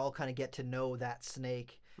how they all kind of get to know that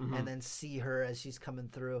snake and then see her as she's coming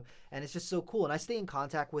through. And it's just so cool. And I stay in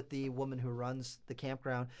contact with the woman who runs the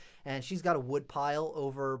campground, and she's got a wood pile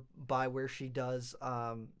over by where she does,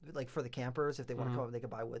 like for the campers, if they want to come up, they could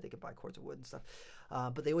buy wood, they could buy cords of wood and stuff.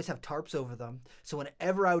 But they always have tarps over them. So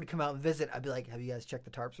whenever I would come out and visit, I'd be like, have you guys checked the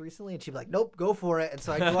tarps recently? And she'd be like, nope, go for it. And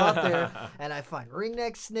so I go out there and I find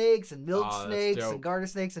ringneck snakes and milk snakes and garter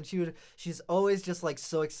snakes. And she's always just like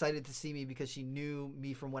so excited to see me because she knew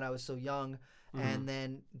me from when I was so young. And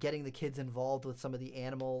then getting the kids involved with some of the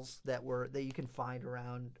animals that you can find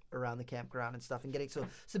around the campground and stuff, and getting so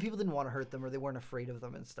people didn't want to hurt them or they weren't afraid of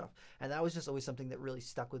them and stuff. And that was just always something that really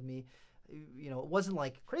stuck with me. It wasn't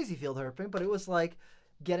like crazy field herping, but it was like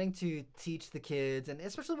getting to teach the kids. And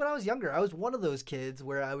especially when I was younger, I was one of those kids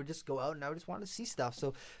where I would just go out and I would just want to see stuff.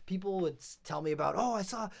 So people would tell me about, I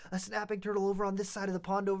saw a snapping turtle over on this side of the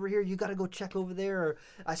pond over here. You got to go check over there. Or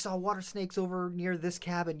I saw water snakes over near this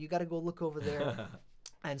cabin. You got to go look over there.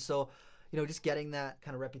 And so, just getting that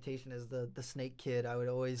kind of reputation as the snake kid, I would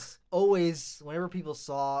always, whenever people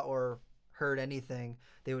saw or heard anything,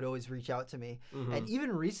 they would always reach out to me. And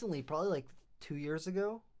even recently, probably like 2 years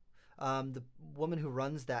ago, the woman who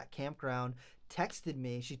runs that campground texted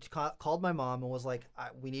me. She called my mom and was like,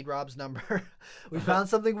 we need Rob's number. We found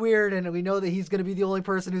something weird, and we know that he's going to be the only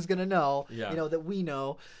person who's going to know, that we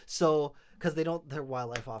know. So, because their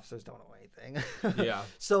wildlife officers don't know anything. Yeah.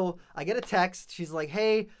 So I get a text. She's like,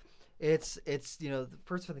 hey, it's the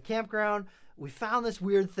person from the campground. We found this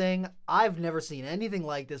weird thing. I've never seen anything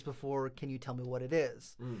like this before. Can you tell me what it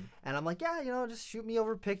is? And I'm like, yeah, just shoot me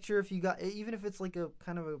over a picture if you got, even if it's like a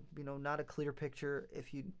kind of a, not a clear picture.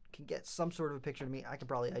 If you can get some sort of a picture to me, I can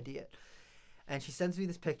probably ID it. And she sends me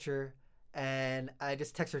this picture, and I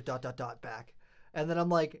just text her ... back. And then I'm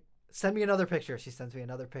like, send me another picture. She sends me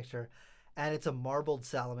another picture. And it's a marbled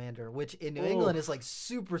salamander, which in New England is like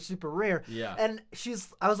super, super rare. Yeah. And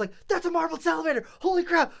I was like, that's a marbled salamander. Holy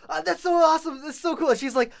crap. That's so awesome. That's so cool. And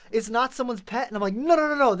she's like, it's not someone's pet. And I'm like,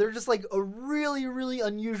 no. They're just like a really, really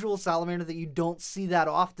unusual salamander that you don't see that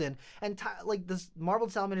often. And like this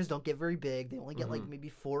marbled salamanders don't get very big. They only get like maybe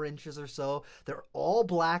 4 inches or so. They're all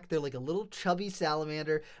black. They're like a little chubby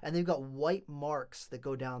salamander. And they've got white marks that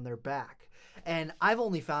go down their back. And I've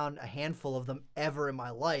only found a handful of them ever in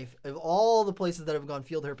my life. Of all the places that I've gone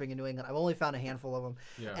field herping in New England, I've only found a handful of them.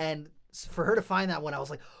 Yeah. And for her to find that one, I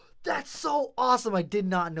was like, that's so awesome. I did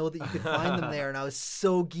not know that you could find them there. And I was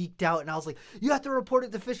so geeked out. And I was like, you have to report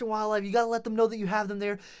it to Fish and Wildlife. You got to let them know that you have them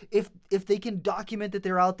there. If they can document that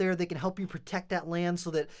they're out there, they can help you protect that land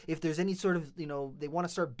so that if there's any sort of, they want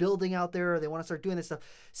to start building out there or they want to start doing this stuff,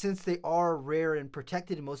 since they are rare and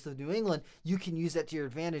protected in most of New England, you can use that to your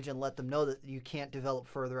advantage and let them know that you can't develop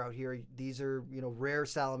further out here. These are, rare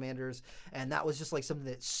salamanders. And that was just like something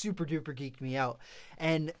that super duper geeked me out.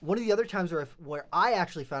 And one of the other times where I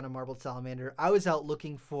actually found a marbled salamander, I was out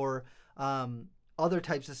looking for other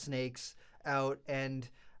types of snakes out, and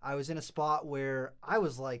I was in a spot where I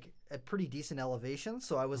was like at pretty decent elevation,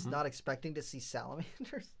 so I was not expecting to see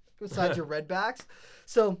salamanders besides your redbacks.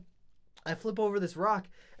 So I flip over this rock,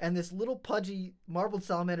 and this little pudgy marbled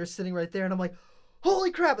salamander is sitting right there, and I'm like,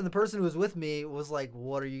 holy crap. And the person who was with me was like,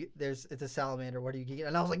 it's a salamander. What are you geeking?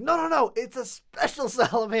 And I was like, no. It's a special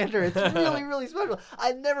salamander. It's really, really special.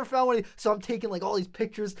 I never found one. So I'm taking like all these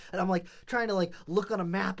pictures, and I'm like trying to like look on a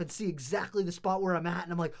map and see exactly the spot where I'm at.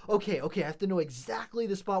 And I'm like, okay, I have to know exactly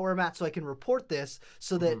the spot where I'm at so I can report this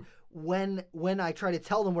so that when I try to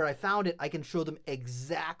tell them where I found it, I can show them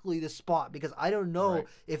exactly the spot because I don't know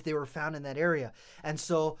if they were found in that area. And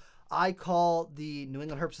so I call the New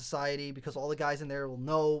England Herp Society because all the guys in there will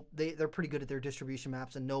know they're pretty good at their distribution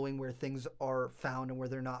maps and knowing where things are found and where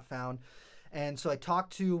they're not found. And so I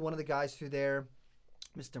talked to one of the guys through there,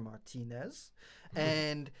 Mr. Martinez,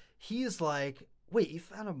 and he is like, wait, you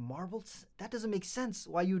found a marbled? That doesn't make sense.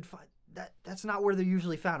 Why you would find that? That's not where they're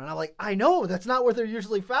usually found. And I'm like, I know that's not where they're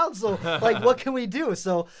usually found. So like, what can we do?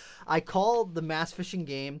 So I call the Mass Fishing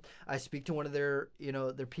Game. I speak to one of their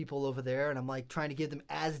people over there, and I'm like trying to give them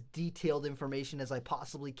as detailed information as I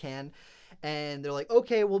possibly can. And they're like,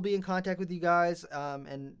 okay, we'll be in contact with you guys.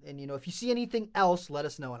 And if you see anything else, let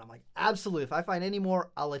us know. And I'm like, absolutely. If I find any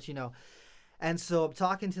more, I'll let you know. And so I'm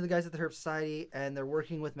talking to the guys at the Herp Society, and they're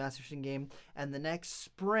working with Mass Fishing Game. And the next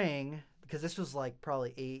spring, because this was like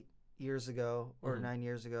probably 8 years ago or 9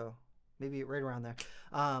 years ago, maybe right around there.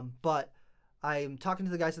 But I'm talking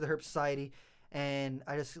to the guys at the Herp Society, and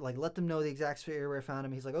I just like let them know the exact area where I found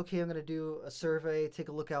him. He's like, okay, I'm going to do a survey, take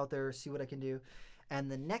a look out there, see what I can do. And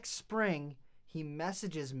the next spring, he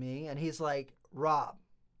messages me, and he's like, Rob,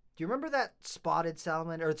 do you remember that spotted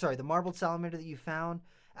salamander, the marbled salamander that you found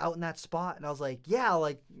out in that spot? And I was like, yeah,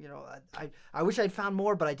 like, I wish I'd found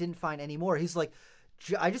more, but I didn't find any more. He's like,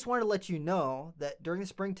 I just wanted to let you know that during the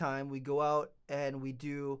springtime, we go out and we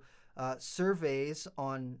do surveys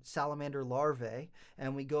on salamander larvae,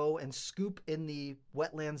 and we go and scoop in the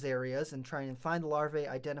wetlands areas and try and find the larvae,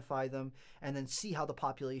 identify them, and then see how the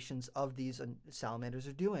populations of these salamanders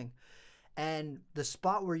are doing. And the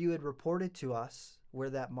spot where you had reported to us where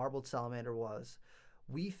that marbled salamander was,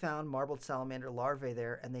 we found marbled salamander larvae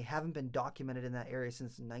there, and they haven't been documented in that area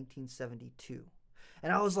since 1972.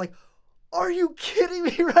 And I was like, are you kidding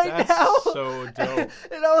me right now? That's so dope.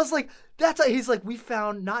 And I was like, he's like, we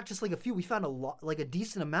found not just like a few, we found a lot, like a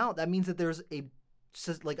decent amount. That means that there's a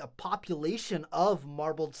population of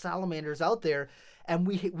marbled salamanders out there, and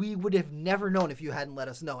we would have never known if you hadn't let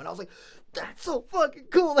us know. And I was like, that's so fucking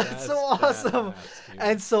cool. That's so awesome.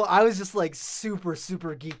 And so I was just like super,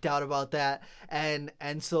 super geeked out about that. And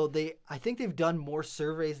so I think they've done more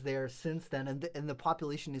surveys there since then, and the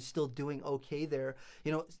population is still doing okay there.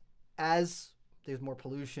 As there's more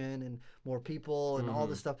pollution and more people and all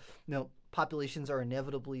this stuff, populations are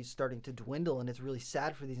inevitably starting to dwindle, and it's really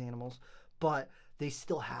sad for these animals, but they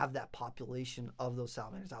still have that population of those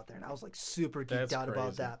salamanders out there. And I was like super geeked out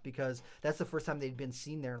about that, because that's the first time they'd been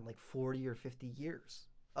seen there in like 40 or 50 years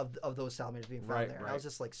of those salamanders being found there. And I was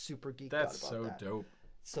just like super geeked out about that. That's so dope.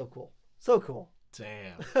 So cool. So cool.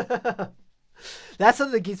 Damn. That's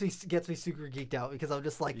something that gets me super geeked out, because I'm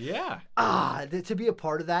just like, to be a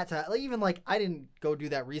part of that, I didn't go do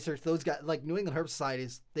that research. Those guys, like New England Herp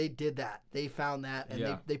Societies, they did that. They found that,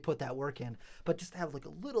 and they put that work in. But just to have like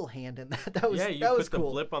a little hand in that was you that put was cool.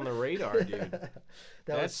 the blip on the radar, dude.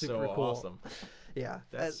 That was super so cool. Awesome. Yeah,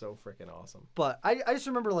 that's so freaking awesome. But I just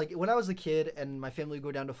remember, like, when I was a kid and my family would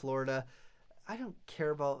go down to Florida, I don't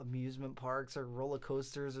care about amusement parks or roller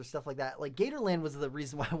coasters or stuff like that. Like, Gatorland was the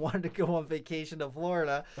reason why I wanted to go on vacation to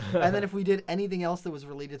Florida. And then if we did anything else that was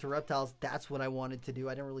related to reptiles, that's what I wanted to do.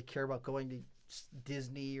 I didn't really care about going to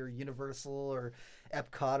Disney or Universal or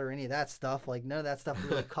Epcot or any of that stuff. Like, none of that stuff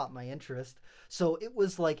really caught my interest. So it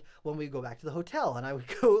was like when we go back to the hotel, and I would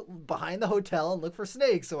go behind the hotel and look for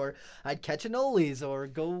snakes, or I'd catch anoles, or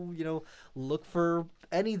go, look for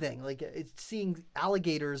anything. Like, it's seeing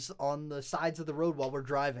alligators on the sides of the road while we're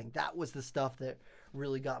driving. That was the stuff that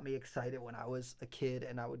really got me excited when I was a kid.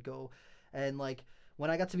 And I would go, and like when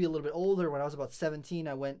I got to be a little bit older, when I was about 17,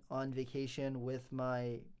 I went on vacation with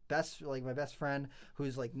my best friend,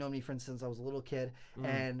 who's like known me since I was a little kid.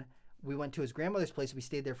 And we went to his grandmother's place. We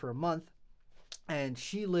stayed there for a month, and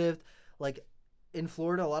she lived like in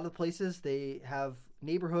Florida. A lot of the places, they have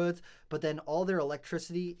neighborhoods, but then all their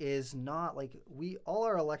electricity is not like all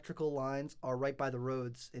our electrical lines are right by the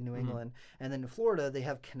roads in New England. And then in Florida, they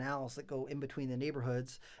have canals that go in between the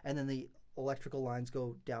neighborhoods, and then the electrical lines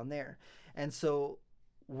go down there. And so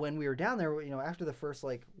when we were down there, after the first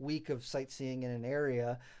like week of sightseeing in an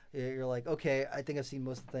area, you're like, okay, I think I've seen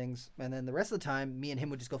most of the things. And then the rest of the time, me and him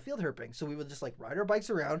would just go field herping. So we would just like ride our bikes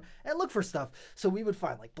around and look for stuff. So we would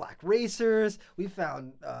find like black racers. We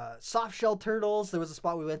found soft shell turtles. There was a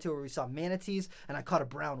spot we went to where we saw manatees, and I caught a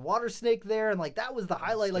brown water snake there. And like, that was the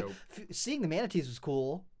highlight. Like, seeing the manatees was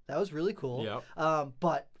cool. That was really cool. Yep.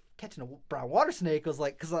 But catching a brown water snake was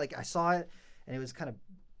like, because like I saw it and it was kind of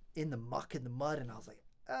in the muck, in the mud, and I was like,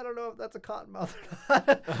 I don't know if that's a cottonmouth or not.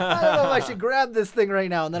 I don't know if I should grab this thing right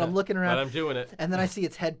now. And then I'm looking around. But I'm doing it. And then I see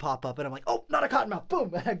its head pop up, and I'm like, oh, not a cottonmouth.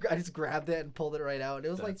 Boom. And I just grabbed it and pulled it right out. And it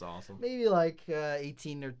was That's awesome. Maybe like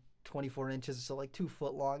 18 or 24 inches, so like 2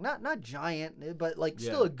 foot long. Not giant, but like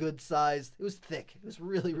still a good size. It was thick. It was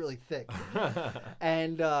really, really thick.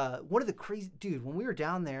 And one of the crazy, dude, when we were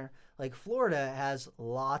down there, like Florida has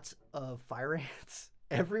lots of fire ants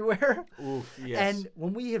everywhere. Oof, yes. And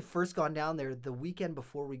when we had first gone down there, the weekend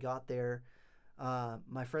before we got there,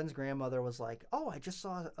 my friend's grandmother was like, "Oh, I just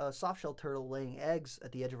saw a softshell turtle laying eggs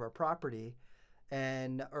at the edge of our property."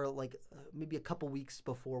 Or like maybe a couple weeks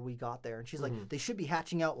before we got there. And she's like, they should be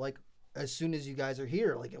hatching out like as soon as you guys are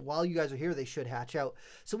here. Like while you guys are here, they should hatch out.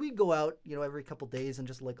 So we'd go out, every couple days and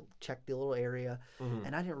just like check the little area.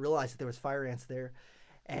 And I didn't realize that there was fire ants there.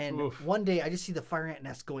 And one day I just see the fire ant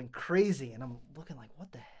nest going crazy. And I'm looking like,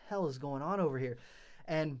 what the hell is going on over here?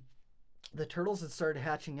 And the turtles had started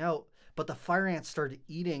hatching out. But the fire ants started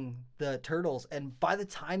eating the turtles. And by the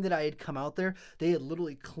time that I had come out there, they had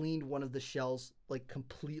literally cleaned one of the shells like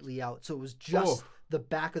completely out. So it was just the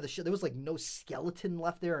back of the shell. There was like no skeleton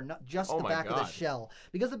left there, or not just the back of the shell.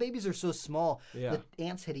 Because the babies are so small, the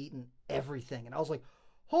ants had eaten everything. And I was like,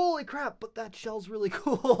 holy crap, but that shell's really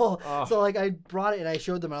cool. So like I brought it and I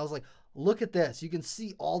showed them and I was like, look at this. You can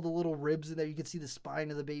see all the little ribs in there. You can see the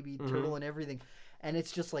spine of the baby turtle and everything. And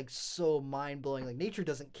it's just like so mind blowing. Like nature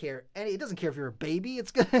doesn't care, and it doesn't care if you're a baby.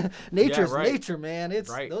 It's gonna nature's nature, man.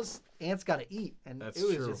 It's those ants got to eat, and it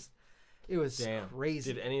was it was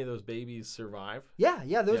crazy. Did any of those babies survive? Yeah.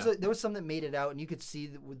 There was some that made it out, and you could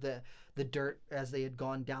see with the dirt as they had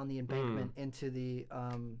gone down the embankment into the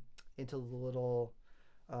little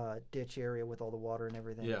ditch area with all the water and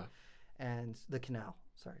everything. Yeah, and the canal.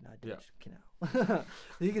 Sorry, not ditch, canal.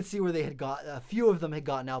 You could see where they had got a few of them had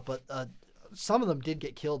gotten out, but. Some of them did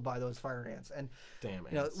get killed by those fire ants. And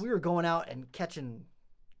we were going out and catching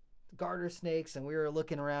garter snakes, and we were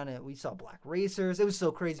looking around and we saw black racers. It was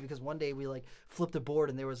so crazy because one day we like flipped a board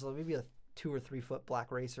and there was maybe a 2 or 3 foot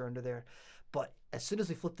black racer under there. But as soon as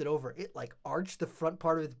we flipped it over, it like arched the front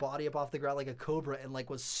part of its body up off the ground like a cobra and like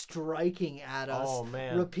was striking at us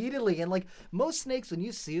repeatedly. And like most snakes, when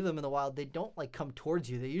you see them in the wild, they don't like come towards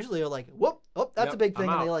you. They usually are like, whoop, that's a big thing,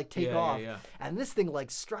 and they like take off. Yeah. And this thing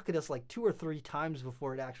like struck at us like 2 or 3 times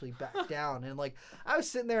before it actually backed down. And like I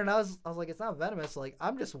was sitting there and I was like, it's not venomous. Like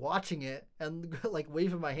I'm just watching it and like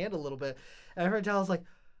waving my hand a little bit. And I heard I was like,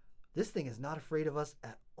 this thing is not afraid of us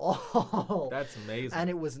at all. That's amazing. And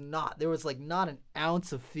it was not. There was like not an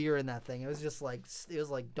ounce of fear in that thing. It was just like,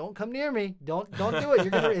 don't come near me. Don't do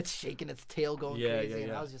it. It's shaking its tail going crazy.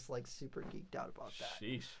 And I was just like super geeked out about that.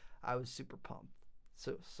 Sheesh. I was super pumped.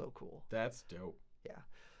 So cool. That's dope. Yeah.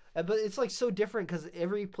 But it's like so different because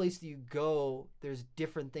every place that you go, there's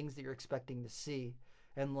different things that you're expecting to see.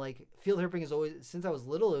 And like field herping is always, since I was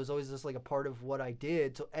little, it was always just like a part of what I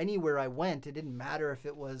did. So anywhere I went, it didn't matter if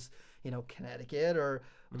it was, Connecticut or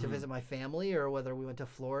to visit my family or whether we went to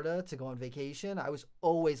Florida to go on vacation. I was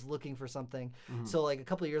always looking for something. So like a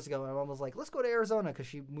couple of years ago, my mom was like, let's go to Arizona because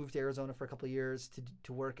she moved to Arizona for a couple of years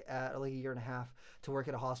to work at, like a year and a half, to work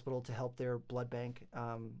at a hospital to help their blood bank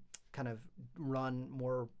kind of run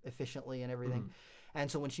more efficiently and everything. And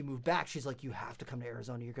so when she moved back, she's like, you have to come to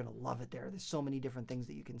Arizona. You're going to love it there. There's so many different things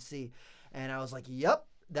that you can see. And I was like, yep,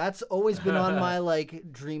 that's always been on my like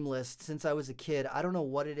dream list since I was a kid. I don't know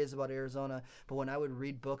what it is about Arizona, but when I would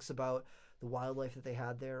read books about the wildlife that they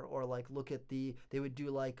had there, or like look at they would do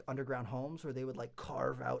like underground homes where they would like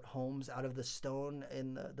carve out homes out of the stone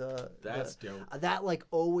in that's dope. That like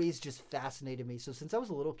always just fascinated me. So since I was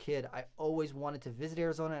a little kid, I always wanted to visit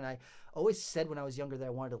Arizona, and I always said when I was younger that I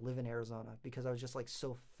wanted to live in Arizona because I was just like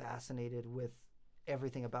so fascinated with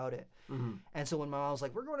everything about it. And so when my mom was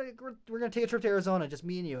like, we're gonna take a trip to Arizona, just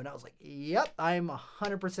me and you, and I was like, yep, I'm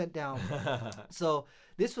 100% down. So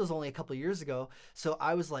this was only a couple of years ago, so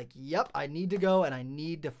I was like, yep, I need to go and I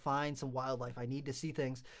need to find some wildlife. I need to see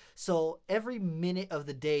things. So every minute of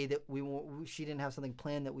the day that she didn't have something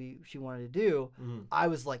planned that she wanted to do, I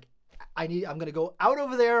was like, I'm going to go out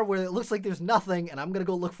over there where it looks like there's nothing, and I'm going to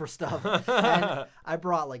go look for stuff. And I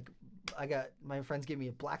brought my friends gave me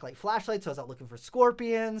a blacklight flashlight, so I was out looking for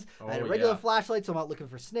scorpions. I had a regular flashlight, so I'm out looking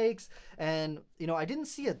for snakes. And, I didn't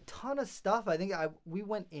see a ton of stuff. I think we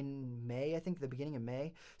went in May, I think the beginning of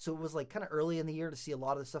May. So it was like kind of early in the year to see a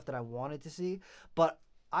lot of the stuff that I wanted to see. But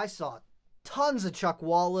I saw tons of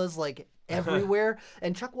chuckwallas like everywhere.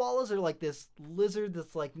 And chuckwallas are like this lizard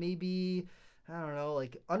that's like maybe, I don't know,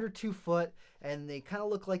 like under 2 foot, and they kind of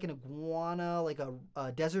look like an iguana, like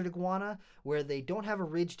a desert iguana, where they don't have a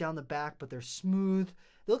ridge down the back, but they're smooth.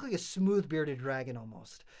 They look like a smooth bearded dragon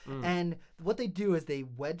almost. And what they do is they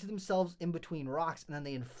wedge themselves in between rocks, and then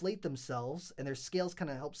they inflate themselves, and their scales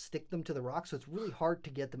kind of help stick them to the rocks. So it's really hard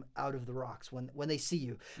to get them out of the rocks when they see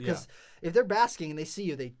you. Because if they're basking and they see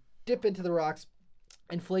you, they dip into the rocks,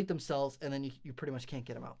 inflate themselves, and then you pretty much can't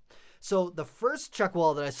get them out. So the first chuck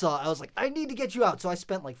walla that I saw, I was like, I need to get you out. So I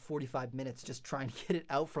spent like 45 minutes just trying to get it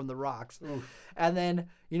out from the rocks. Oof. And then,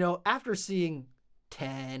 after seeing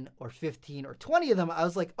 10 or 15 or 20 of them, I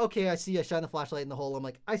was like, okay, I see you. I shine the flashlight in the hole. I'm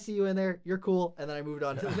like, I see you in there. You're cool. And then I moved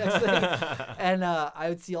on to the next thing. And I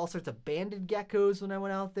would see all sorts of banded geckos when I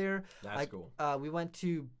went out there. That's cool. We went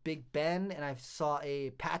to Big Bend, and I saw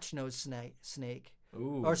a patch-nosed snake.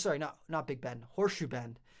 Ooh. Or sorry, not Big Bend, Horseshoe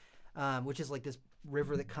Bend, which is like this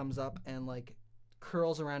river that comes up and like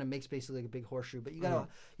curls around and makes basically like a big horseshoe. But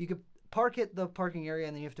you could park at the parking area,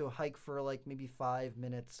 and then you have to hike for like maybe 5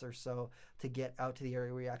 minutes or so to get out to the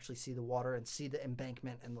area where you actually see the water and see the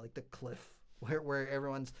embankment and like the cliff where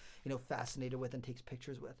everyone's fascinated with and takes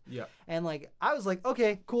pictures with. Yeah. And like I was like,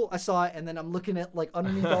 okay, cool, I saw it, and then I'm looking at like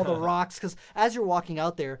underneath all the rocks, because as you're walking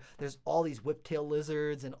out there's all these whiptail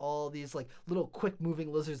lizards and all these like little quick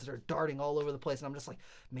moving lizards that are darting all over the place, and I'm just like,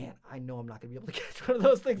 man, I know I'm not gonna be able to catch one of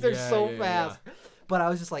those things. They're so fast. Yeah. But I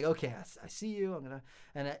was just like, okay, I see you. I'm gonna,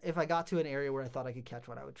 and if I got to an area where I thought I could catch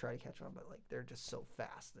one, I would try to catch one. But like they're just so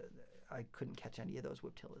fast that I couldn't catch any of those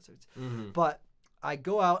whiptail lizards. Mm-hmm. But I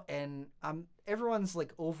go out, and everyone's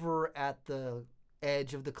like over at the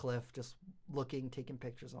edge of the cliff, just looking, taking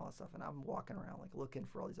pictures and all that stuff. And I'm walking around like looking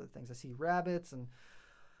for all these other things. I see rabbits and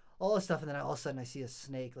all this stuff, and then all of a sudden I see a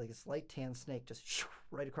snake, like this light tan snake, just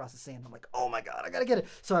right across the sand. I'm like, oh my god, I gotta get it.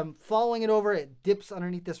 So I'm following it over. It dips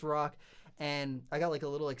underneath this rock, and I got like a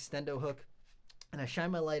little extendo hook, and I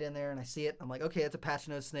shine my light in there, and I see it. I'm like, okay, it's a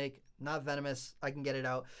patch-nosed snake, not venomous. I can get it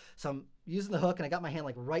out. So I'm using the hook, and I got my hand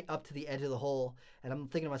like right up to the edge of the hole, and I'm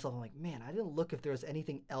thinking to myself, I'm like, man, I didn't look if there was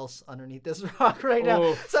anything else underneath this rock right now.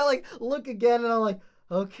 Oh. So I like look again, and I'm like,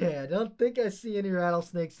 okay, I don't think I see any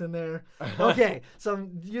rattlesnakes in there. Okay, so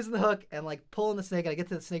I'm using the hook and like pulling the snake, and I get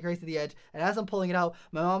to the snake right to the edge, and as I'm pulling it out,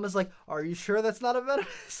 my mom is like, are you sure that's not a venomous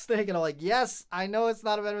snake? And I'm like, yes, I know it's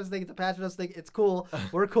not a venomous snake. It's a patch-nosed snake. It's cool.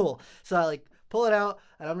 We're cool. So I like pull it out,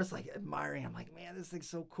 and I'm just like admiring. I'm like, man, this thing's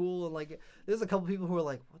so cool. And like, there's a couple people who are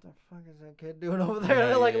like, what the fuck is that kid doing over there? Yeah,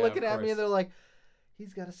 They're like yeah, looking at me, course. and they're like,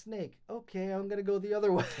 he's got a snake. Okay, I'm gonna go the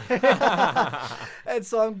other way. And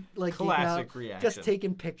so I'm like, Classic reaction. just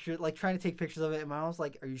taking pictures, like trying to take pictures of it. And my mom's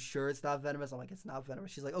like, are you sure it's not venomous? I'm like, it's not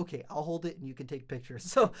venomous. She's like, okay, I'll hold it and you can take pictures.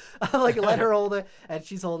 So I like let her hold it, and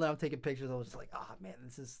she's holding it. I'm taking pictures. I was just like, oh man,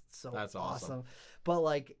 this is so That's awesome. But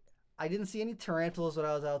like, I didn't see any tarantulas when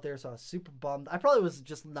I was out there, so I was super bummed. I probably was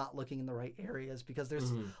just not looking in the right areas, because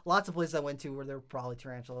there's lots of places I went to where there were probably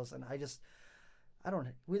tarantulas, and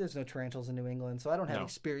there's no tarantulas in New England, so I don't have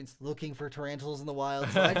experience looking for tarantulas in the wild.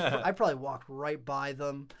 So I probably walked right by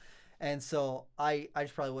them, and so I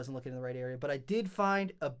just probably wasn't looking in the right area. But I did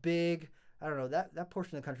find a big, I don't know, that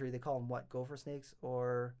portion of the country, they call them what, gopher snakes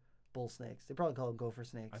or bull snakes? They probably call them gopher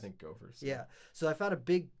snakes. I think gophers. Yeah. So I found a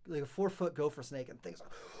big, like a 4-foot gopher snake, and things are,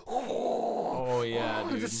 oh yeah, I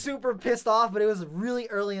was dude. just super pissed off. But it was really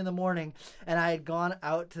early in the morning, and I had gone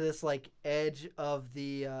out to this like edge of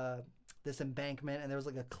the this embankment, and there was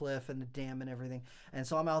like a cliff and a dam and everything. And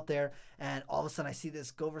so I'm out there, and all of a sudden I see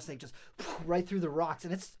this gopher snake just right through the rocks,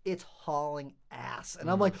 and it's hauling ass.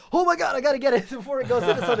 And I'm like, oh my god, I gotta get it before it goes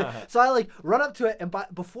into something. So I like run up to it, and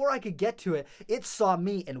before I could get to it, it saw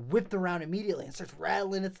me and whipped around immediately and starts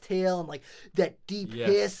rattling its tail and like that deep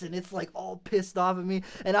hiss, and it's like all pissed off at me.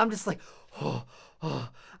 And I'm just like, oh,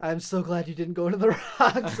 I'm so glad you didn't go into the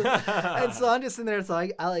rocks. And so I'm just in there. So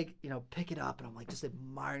I like, pick it up, and I'm like just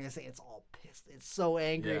admiring it. It's all pissed. It's so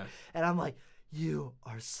angry. Yeah. And I'm like, you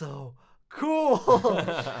are so cool.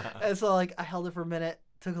 And so like I held it for a minute,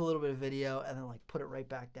 took a little bit of video, and then like put it right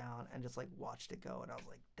back down and just like watched it go. And I was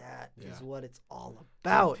like, that is what it's all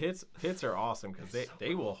about. Pits are awesome because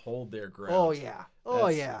they will hold their ground. Oh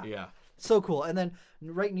yeah. Yeah. So cool. And then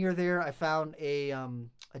right near there, I found a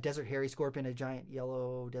desert hairy scorpion, a giant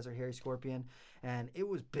yellow desert hairy scorpion, and it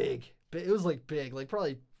was big. It was like big, like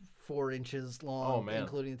probably 4 inches long,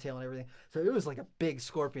 including the tail and everything. So it was like a big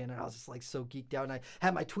scorpion, and I was just like so geeked out. And I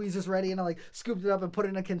had my tweezers ready, and I like scooped it up and put it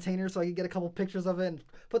in a container so I could get a couple pictures of it and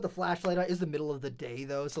put the flashlight on. It was the middle of the day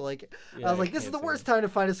though, so like I was like, this is the worst time to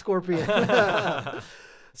find a scorpion.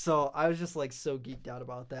 So I was just like so geeked out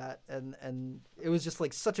about that, and it was just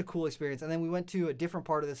like such a cool experience. And then we went to a different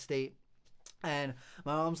part of the state, and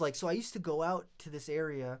my mom's like, so I used to go out to this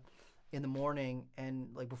area in the morning, and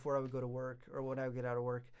like before I would go to work or when I would get out of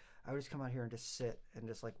work, I would just come out here and just sit and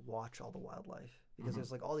just like watch all the wildlife, because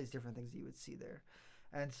there's like all these different things that you would see there.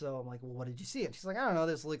 And so I'm like, well, what did you see? And she's like, I don't know,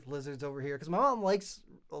 there's like lizards over here, because my mom likes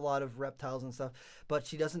a lot of reptiles and stuff, but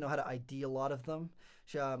she doesn't know how to ID a lot of them.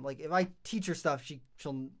 She, like if I teach her stuff,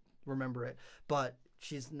 she'll remember it, but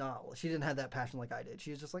she didn't have that passion like I did.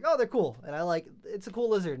 She was just like, oh, they're cool. And it's a cool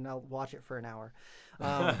lizard, and I'll watch it for an hour.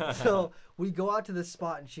 So we go out to this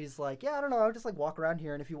spot, and she's like, yeah, I don't know. I'll just like walk around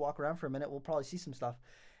here. And if you walk around for a minute, we'll probably see some stuff.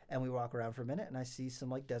 And we walk around for a minute, and I see some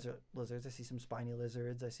like desert lizards. I see some spiny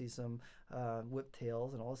lizards. I see some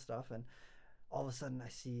whiptails and all this stuff. And all of a sudden I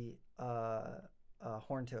see a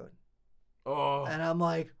horned toad. Oh. And I'm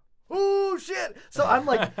like, oh shit. So I'm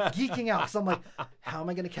like geeking out. So I'm like, how am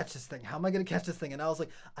I going to catch this thing? How am I going to catch this thing? And I was like,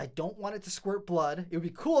 I don't want it to squirt blood. It would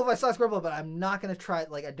be cool if I saw it squirt blood, but I'm not going to try it.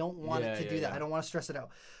 Like, I don't want it to do that. I don't want to stress it out.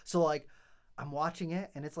 So like, I'm watching it,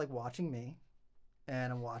 and it's like watching me,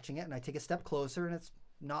 and I'm watching it, and I take a step closer, and it's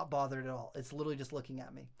not bothered at all. It's literally just looking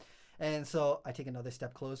at me. And so I take another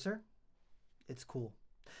step closer. It's cool.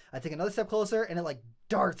 I take another step closer, and it like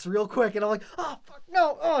darts real quick, and I'm like, oh fuck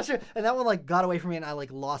no, oh shit, and that one like got away from me, and I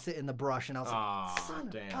like lost it in the brush, and I was like, son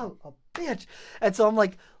of a bitch, and so I'm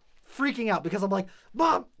like freaking out because I'm like,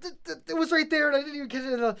 Mom, it was right there, and I didn't even catch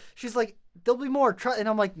it. And she's like, there'll be more, and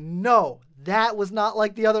I'm like, no, that was not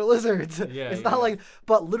like the other lizards. It's not like,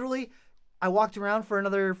 but literally, I walked around for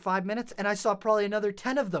another 5 minutes, and I saw probably another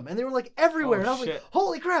 10 of them, and they were like everywhere, and I was like,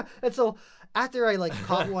 holy crap, and so. After I like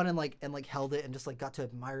caught one and held it and just like got to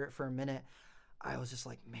admire it for a minute, I was just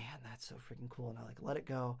like, man, that's so freaking cool. And I like let it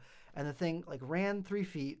go. And the thing like ran 3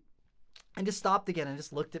 feet and just stopped again and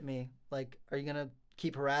just looked at me like, are you going to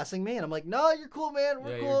keep harassing me? And I'm like, no, you're cool, man.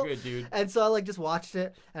 We're cool. You're good, dude. And so I like just watched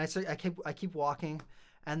it, and I keep walking,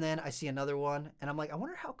 and then I see another one, and I'm like, I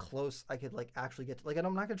wonder how close I could like actually get to, like, I'm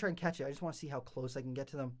not going to try and catch it. I just want to see how close I can get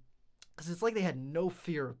to them. Because it's like they had no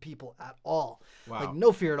fear of people at all. Wow. Like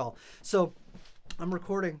no fear at all. So I'm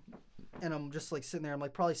recording, and I'm just like sitting there. I'm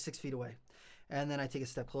like probably 6 feet away. And then I take a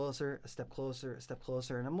step closer, a step closer, a step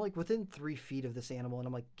closer. And I'm like within 3 feet of this animal. And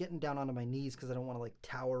I'm like getting down onto my knees because I don't want to like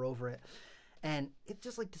tower over it. And it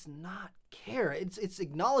just like does not care. It's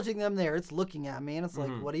acknowledging them there. It's looking at me. And it's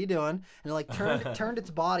like, what are you doing? And it like turned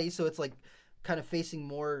its body. So it's like kind of facing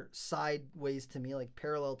more sideways to me, like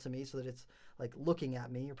parallel to me, so that it's like looking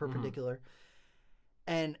at me or perpendicular.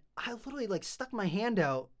 And I literally like stuck my hand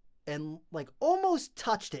out and like almost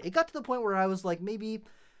touched it. It got to the point where I was like maybe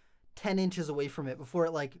 10 inches away from it before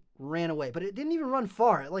it like ran away, but it didn't even run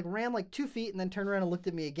far. It like ran like 2 feet and then turned around and looked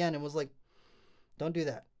at me again and was like, don't do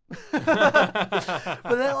that. But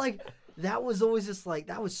then like, that was always just like,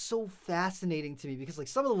 that was so fascinating to me because like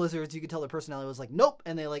some of the lizards, you could tell their personality was like, nope.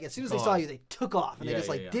 And they like, as soon as they saw you, they took off and they just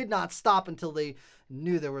like did not stop until they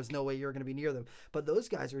knew there was no way you were going to be near them. But those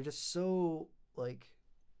guys were just so like,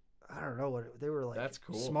 I don't know what they were like. That's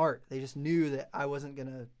cool. Smart. They just knew that I wasn't going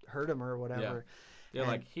to hurt them or whatever. They're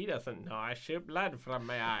like, he doesn't know I shoot blood from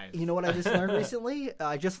my eyes. You know what I just learned recently?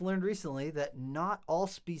 I just learned recently that not all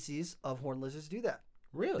species of horned lizards do that.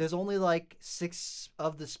 Really? There's only like 6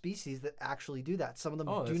 of the species that actually do that. Some of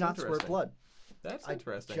them do not squirt blood. That's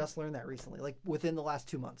interesting. I just learned that recently, like within the last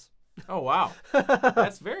 2 months. Oh, wow.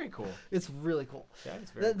 That's very cool. It's really cool. Yeah,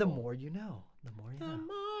 it's very cool. The more you know. The more you know.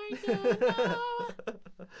 The more you know.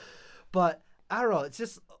 But I don't know. It's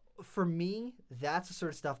just, for me, that's the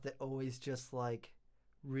sort of stuff that always just like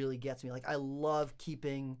really gets me. Like I love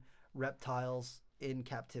keeping reptiles in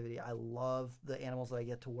captivity. I love the animals that I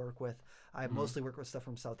get to work with. I mostly work with stuff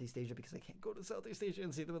from Southeast Asia because I can't go to Southeast Asia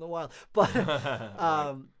and see them in the wild. But,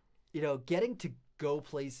 you know, getting to go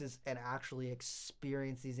places and actually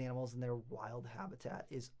experience these animals in their wild habitat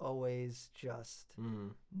is always just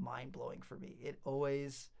mind-blowing for me. It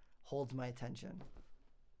always holds my attention.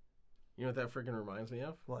 You know what that freaking reminds me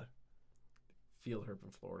of? What? Field herp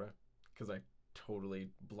in Florida. Because I totally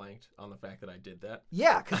blanked on the fact that I did that.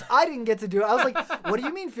 Yeah, because I didn't get to do it. I was like, what do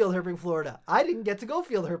you mean field herping Florida? I didn't get to go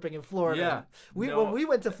field herping in Florida. Yeah. When we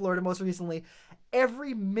went to Florida most recently,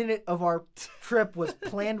 every minute of our trip was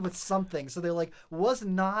planned with something. So they're like, I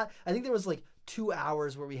think there was like 2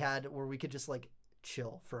 hours where we could just like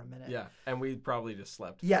chill for a minute. Yeah, and we probably just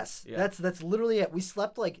slept. Yes, yeah. That's literally it. We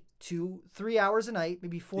slept like 2-3 hours a night,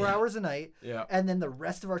 maybe 4 hours a night. Yeah. And then the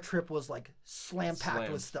rest of our trip was like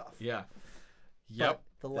slam-packed with stuff. Yeah. Yep.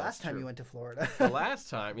 But the last time you went to Florida. The last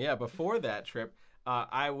time, before that trip,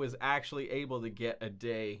 I was actually able to get a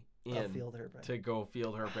day in to go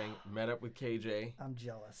field herping. Met up with KJ. I'm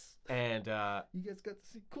jealous. And you guys got to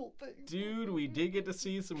see cool things. Dude, we did get to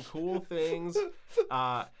see some cool things.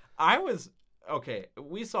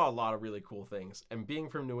 We saw a lot of really cool things. And being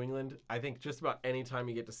from New England, I think just about any time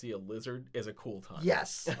you get to see a lizard is a cool time.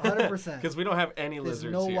 Yes, 100%. Because we don't have any lizards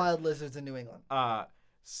here. There's no wild lizards in New England.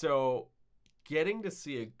 So getting to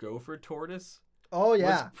see a gopher tortoise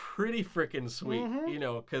was pretty freaking sweet. You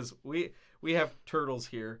know, because we have turtles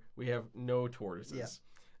here. We have no tortoises.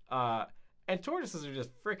 Yeah. And tortoises are just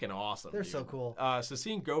freaking awesome. They're dude. so cool. So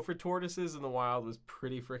seeing gopher tortoises in the wild was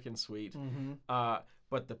pretty freaking sweet. Mm-hmm.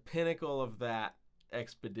 But the pinnacle of that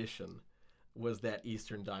expedition was that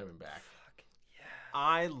eastern diamondback. Fuck yeah.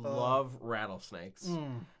 I love rattlesnakes.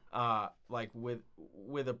 Mm.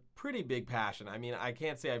 With a pretty big passion. I mean, I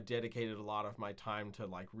can't say I've dedicated a lot of my time to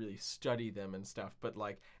like really study them and stuff, but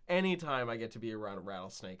like anytime I get to be around a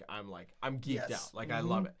rattlesnake, I'm geeked Yes. out. Like I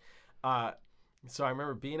love it. So I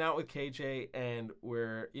remember being out with KJ and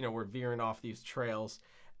we're veering off these trails,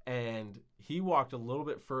 and he walked a little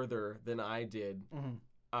bit further than I did Mm-hmm.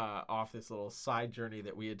 Off this little side journey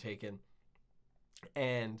that we had taken,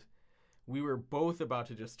 and we were both about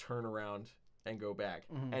to just turn around and go back.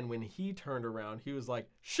 Mhm. And when he turned around, he was like,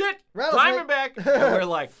 "Shit, Rattlesnake!" diamondback!" And we're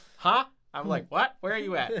like, "Huh?" I'm like, "What? Where are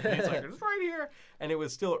you at?" And he's like, "It's right here." And it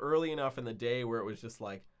was still early enough in the day where it was just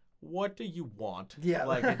like, "What do you want?" Yeah.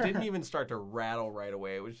 Like it didn't even start to rattle right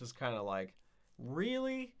away. It was just kind of like,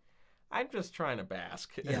 "Really? I'm just trying to bask."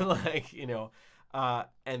 Yeah. Like,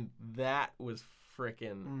 and that was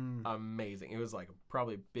freaking amazing. It was like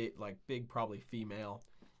probably big, probably female.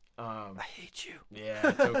 I hate you. Yeah,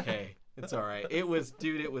 it's okay. It's all right. It was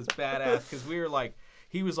badass because we were like,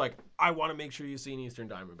 he was like, "I want to make sure you see an eastern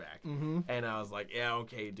diamondback." Mm-hmm. And I was like, "Yeah,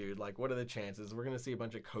 okay, dude. Like, what are the chances? We're going to see a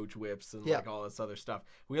bunch of coach whips and Yeah. like all this other stuff."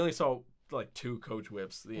 We only saw like 2 coach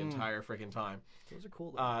whips the entire freaking time. Those are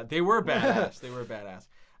cool. Though. They were badass. They were badass.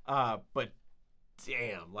 But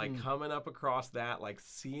damn, like coming up across that, like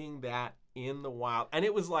seeing that in the wild. And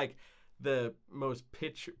it was like the most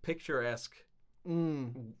picturesque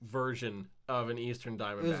version of an eastern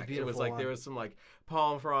diamondback. It was like there was some like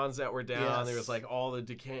palm fronds that were down. Yes. There was like all the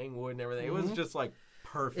decaying wood and everything. It was just like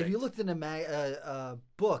perfect. If you looked in a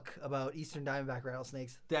book about eastern diamondback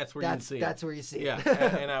rattlesnakes, that's where you see it. That's where you see it.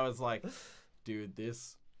 Yeah. and I was like, dude,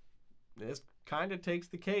 this kind of takes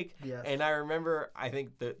the cake. Yes. And I remember, I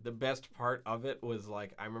think the best part of it was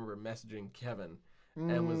like, I remember messaging Kevin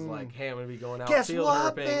and was like, "Hey, I'm gonna be going out Guess field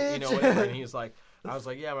what, herping, bitch? and he's like, I was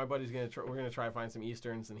like, "Yeah, my buddy's we're gonna try to find some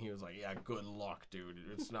easterns," and he was like, "Yeah, good luck, dude.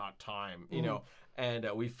 It's not time, And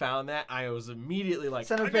we found that. I was immediately like,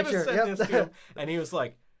 Send him a "I gotta picture." send Yep. this to him," and he was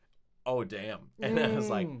like, "Oh damn," and I was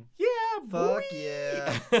like, "Yeah, boy." Fuck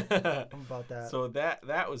yeah. I'm about that. So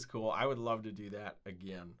that was cool. I would love to do that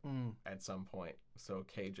again Mm. at some point. So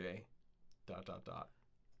KJ, ...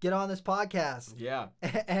 Get on this podcast Yeah,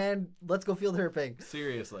 and let's go field herping.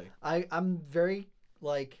 seriously. I'm very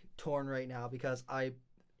torn right now because I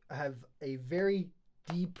have a very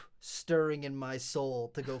deep stirring in my soul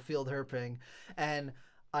to go field herping, and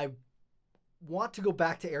I want to go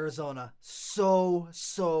back to Arizona so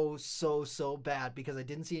bad because I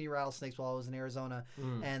didn't see any rattlesnakes while I was in Arizona,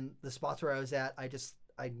 and the spots where I was at,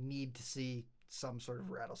 I need to see some sort of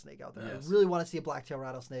rattlesnake out there. Yes. I really want to see a blacktail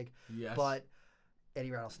rattlesnake, Yes. but any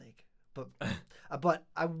rattlesnake. But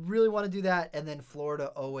I really want to do that, and then Florida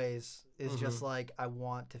always is just like I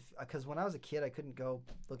want to, because when I was a kid I couldn't go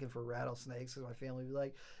looking for rattlesnakes because my family would be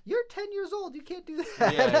like, "You're 10 years old, you can't do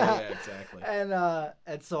that." yeah, exactly.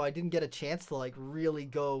 And so I didn't get a chance to really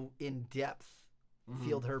go in depth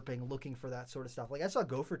field herping looking for that sort of stuff. Like I saw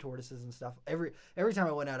gopher tortoises and stuff. Every time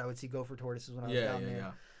I went out I would see gopher tortoises when I was down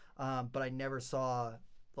there. But I never saw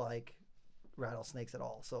rattlesnakes at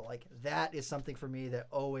all. So that is something for me that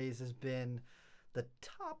always has been the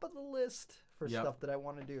top of the list for stuff that I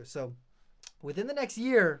want to do. So within the next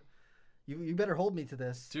year, you better hold me to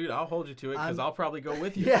this. Dude, I'll hold you to it because I'll probably go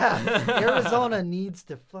with you. Yeah. Arizona needs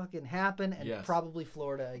to fucking happen, and probably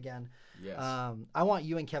Florida again. Yes. I want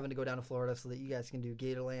you and Kevin to go down to Florida so that you guys can do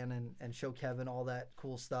Gatorland and show Kevin all that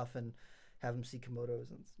cool stuff and have him see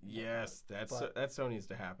Komodos. And yes, that so needs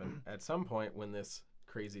to happen at some point when this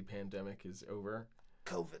crazy pandemic is over.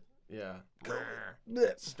 COVID. Yeah.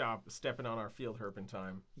 COVID. Stop stepping on our field herping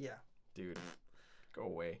time. Yeah. Dude, go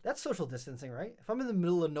away. That's social distancing, right? If I'm in the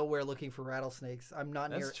middle of nowhere looking for rattlesnakes, I'm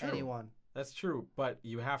not near anyone. That's true, but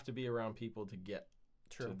you have to be around people to get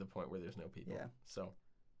to the point where there's no people. Yeah. So,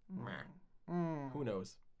 who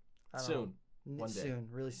knows? Soon. One day. Soon,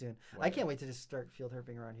 really soon. One I day. can't wait to just start field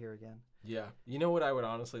herping around here again. Yeah. You know what I would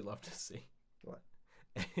honestly love to see? What?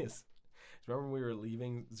 Is remember when we were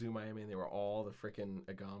leaving Zoo Miami and there were all the freaking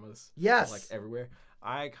agamas? Yes. Everywhere.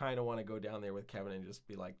 I kind of want to go down there with Kevin and just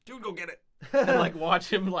be like, "Dude, go get it." And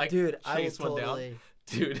watch him Dude, chase I will one totally, down.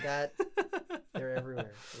 Dude. They're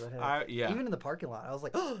everywhere. Yeah. Even in the parking lot. I was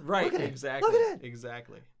like, "Oh, right, look at exactly. It. Look at it."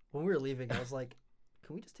 Exactly. When we were leaving, I was like,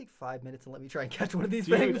 "Can we just take 5 minutes and let me try and catch one of these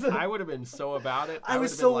Dude, things?" I would have been so about it. I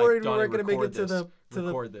was so worried we Donnie, weren't going to make it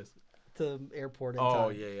record this. to the airport in Oh,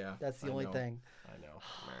 time. yeah. That's the only thing. I know.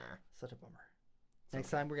 Such a bummer. Next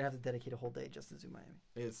time we're gonna have to dedicate a whole day just to Zoo Miami.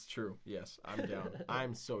 It's true. Yes, I'm down.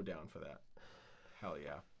 I'm so down for that. Hell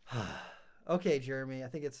yeah. Okay, Jeremy. I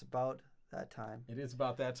think it's about that time. It is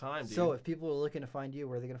about that time, dude. So if people are looking to find you,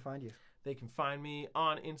 where are they gonna find you? They can find me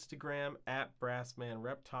on Instagram at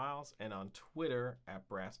BrassmanReptiles and on Twitter at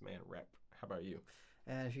BrassmanRep. How about you?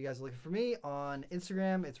 And if you guys are looking for me on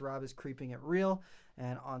Instagram, it's RobIsCreepingItReal.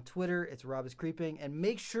 And on Twitter, it's RobIsCreeping. And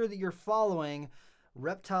make sure that you're following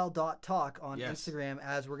reptile.talk on Instagram,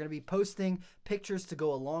 as we're going to be posting pictures to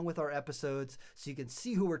go along with our episodes so you can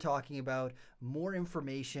see who we're talking about, more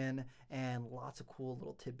information, and lots of cool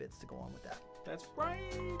little tidbits to go on with that. That's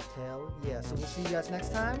right. Hell yeah. So we'll see you guys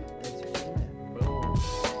next time. Thanks for tuning in.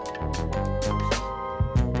 Boom.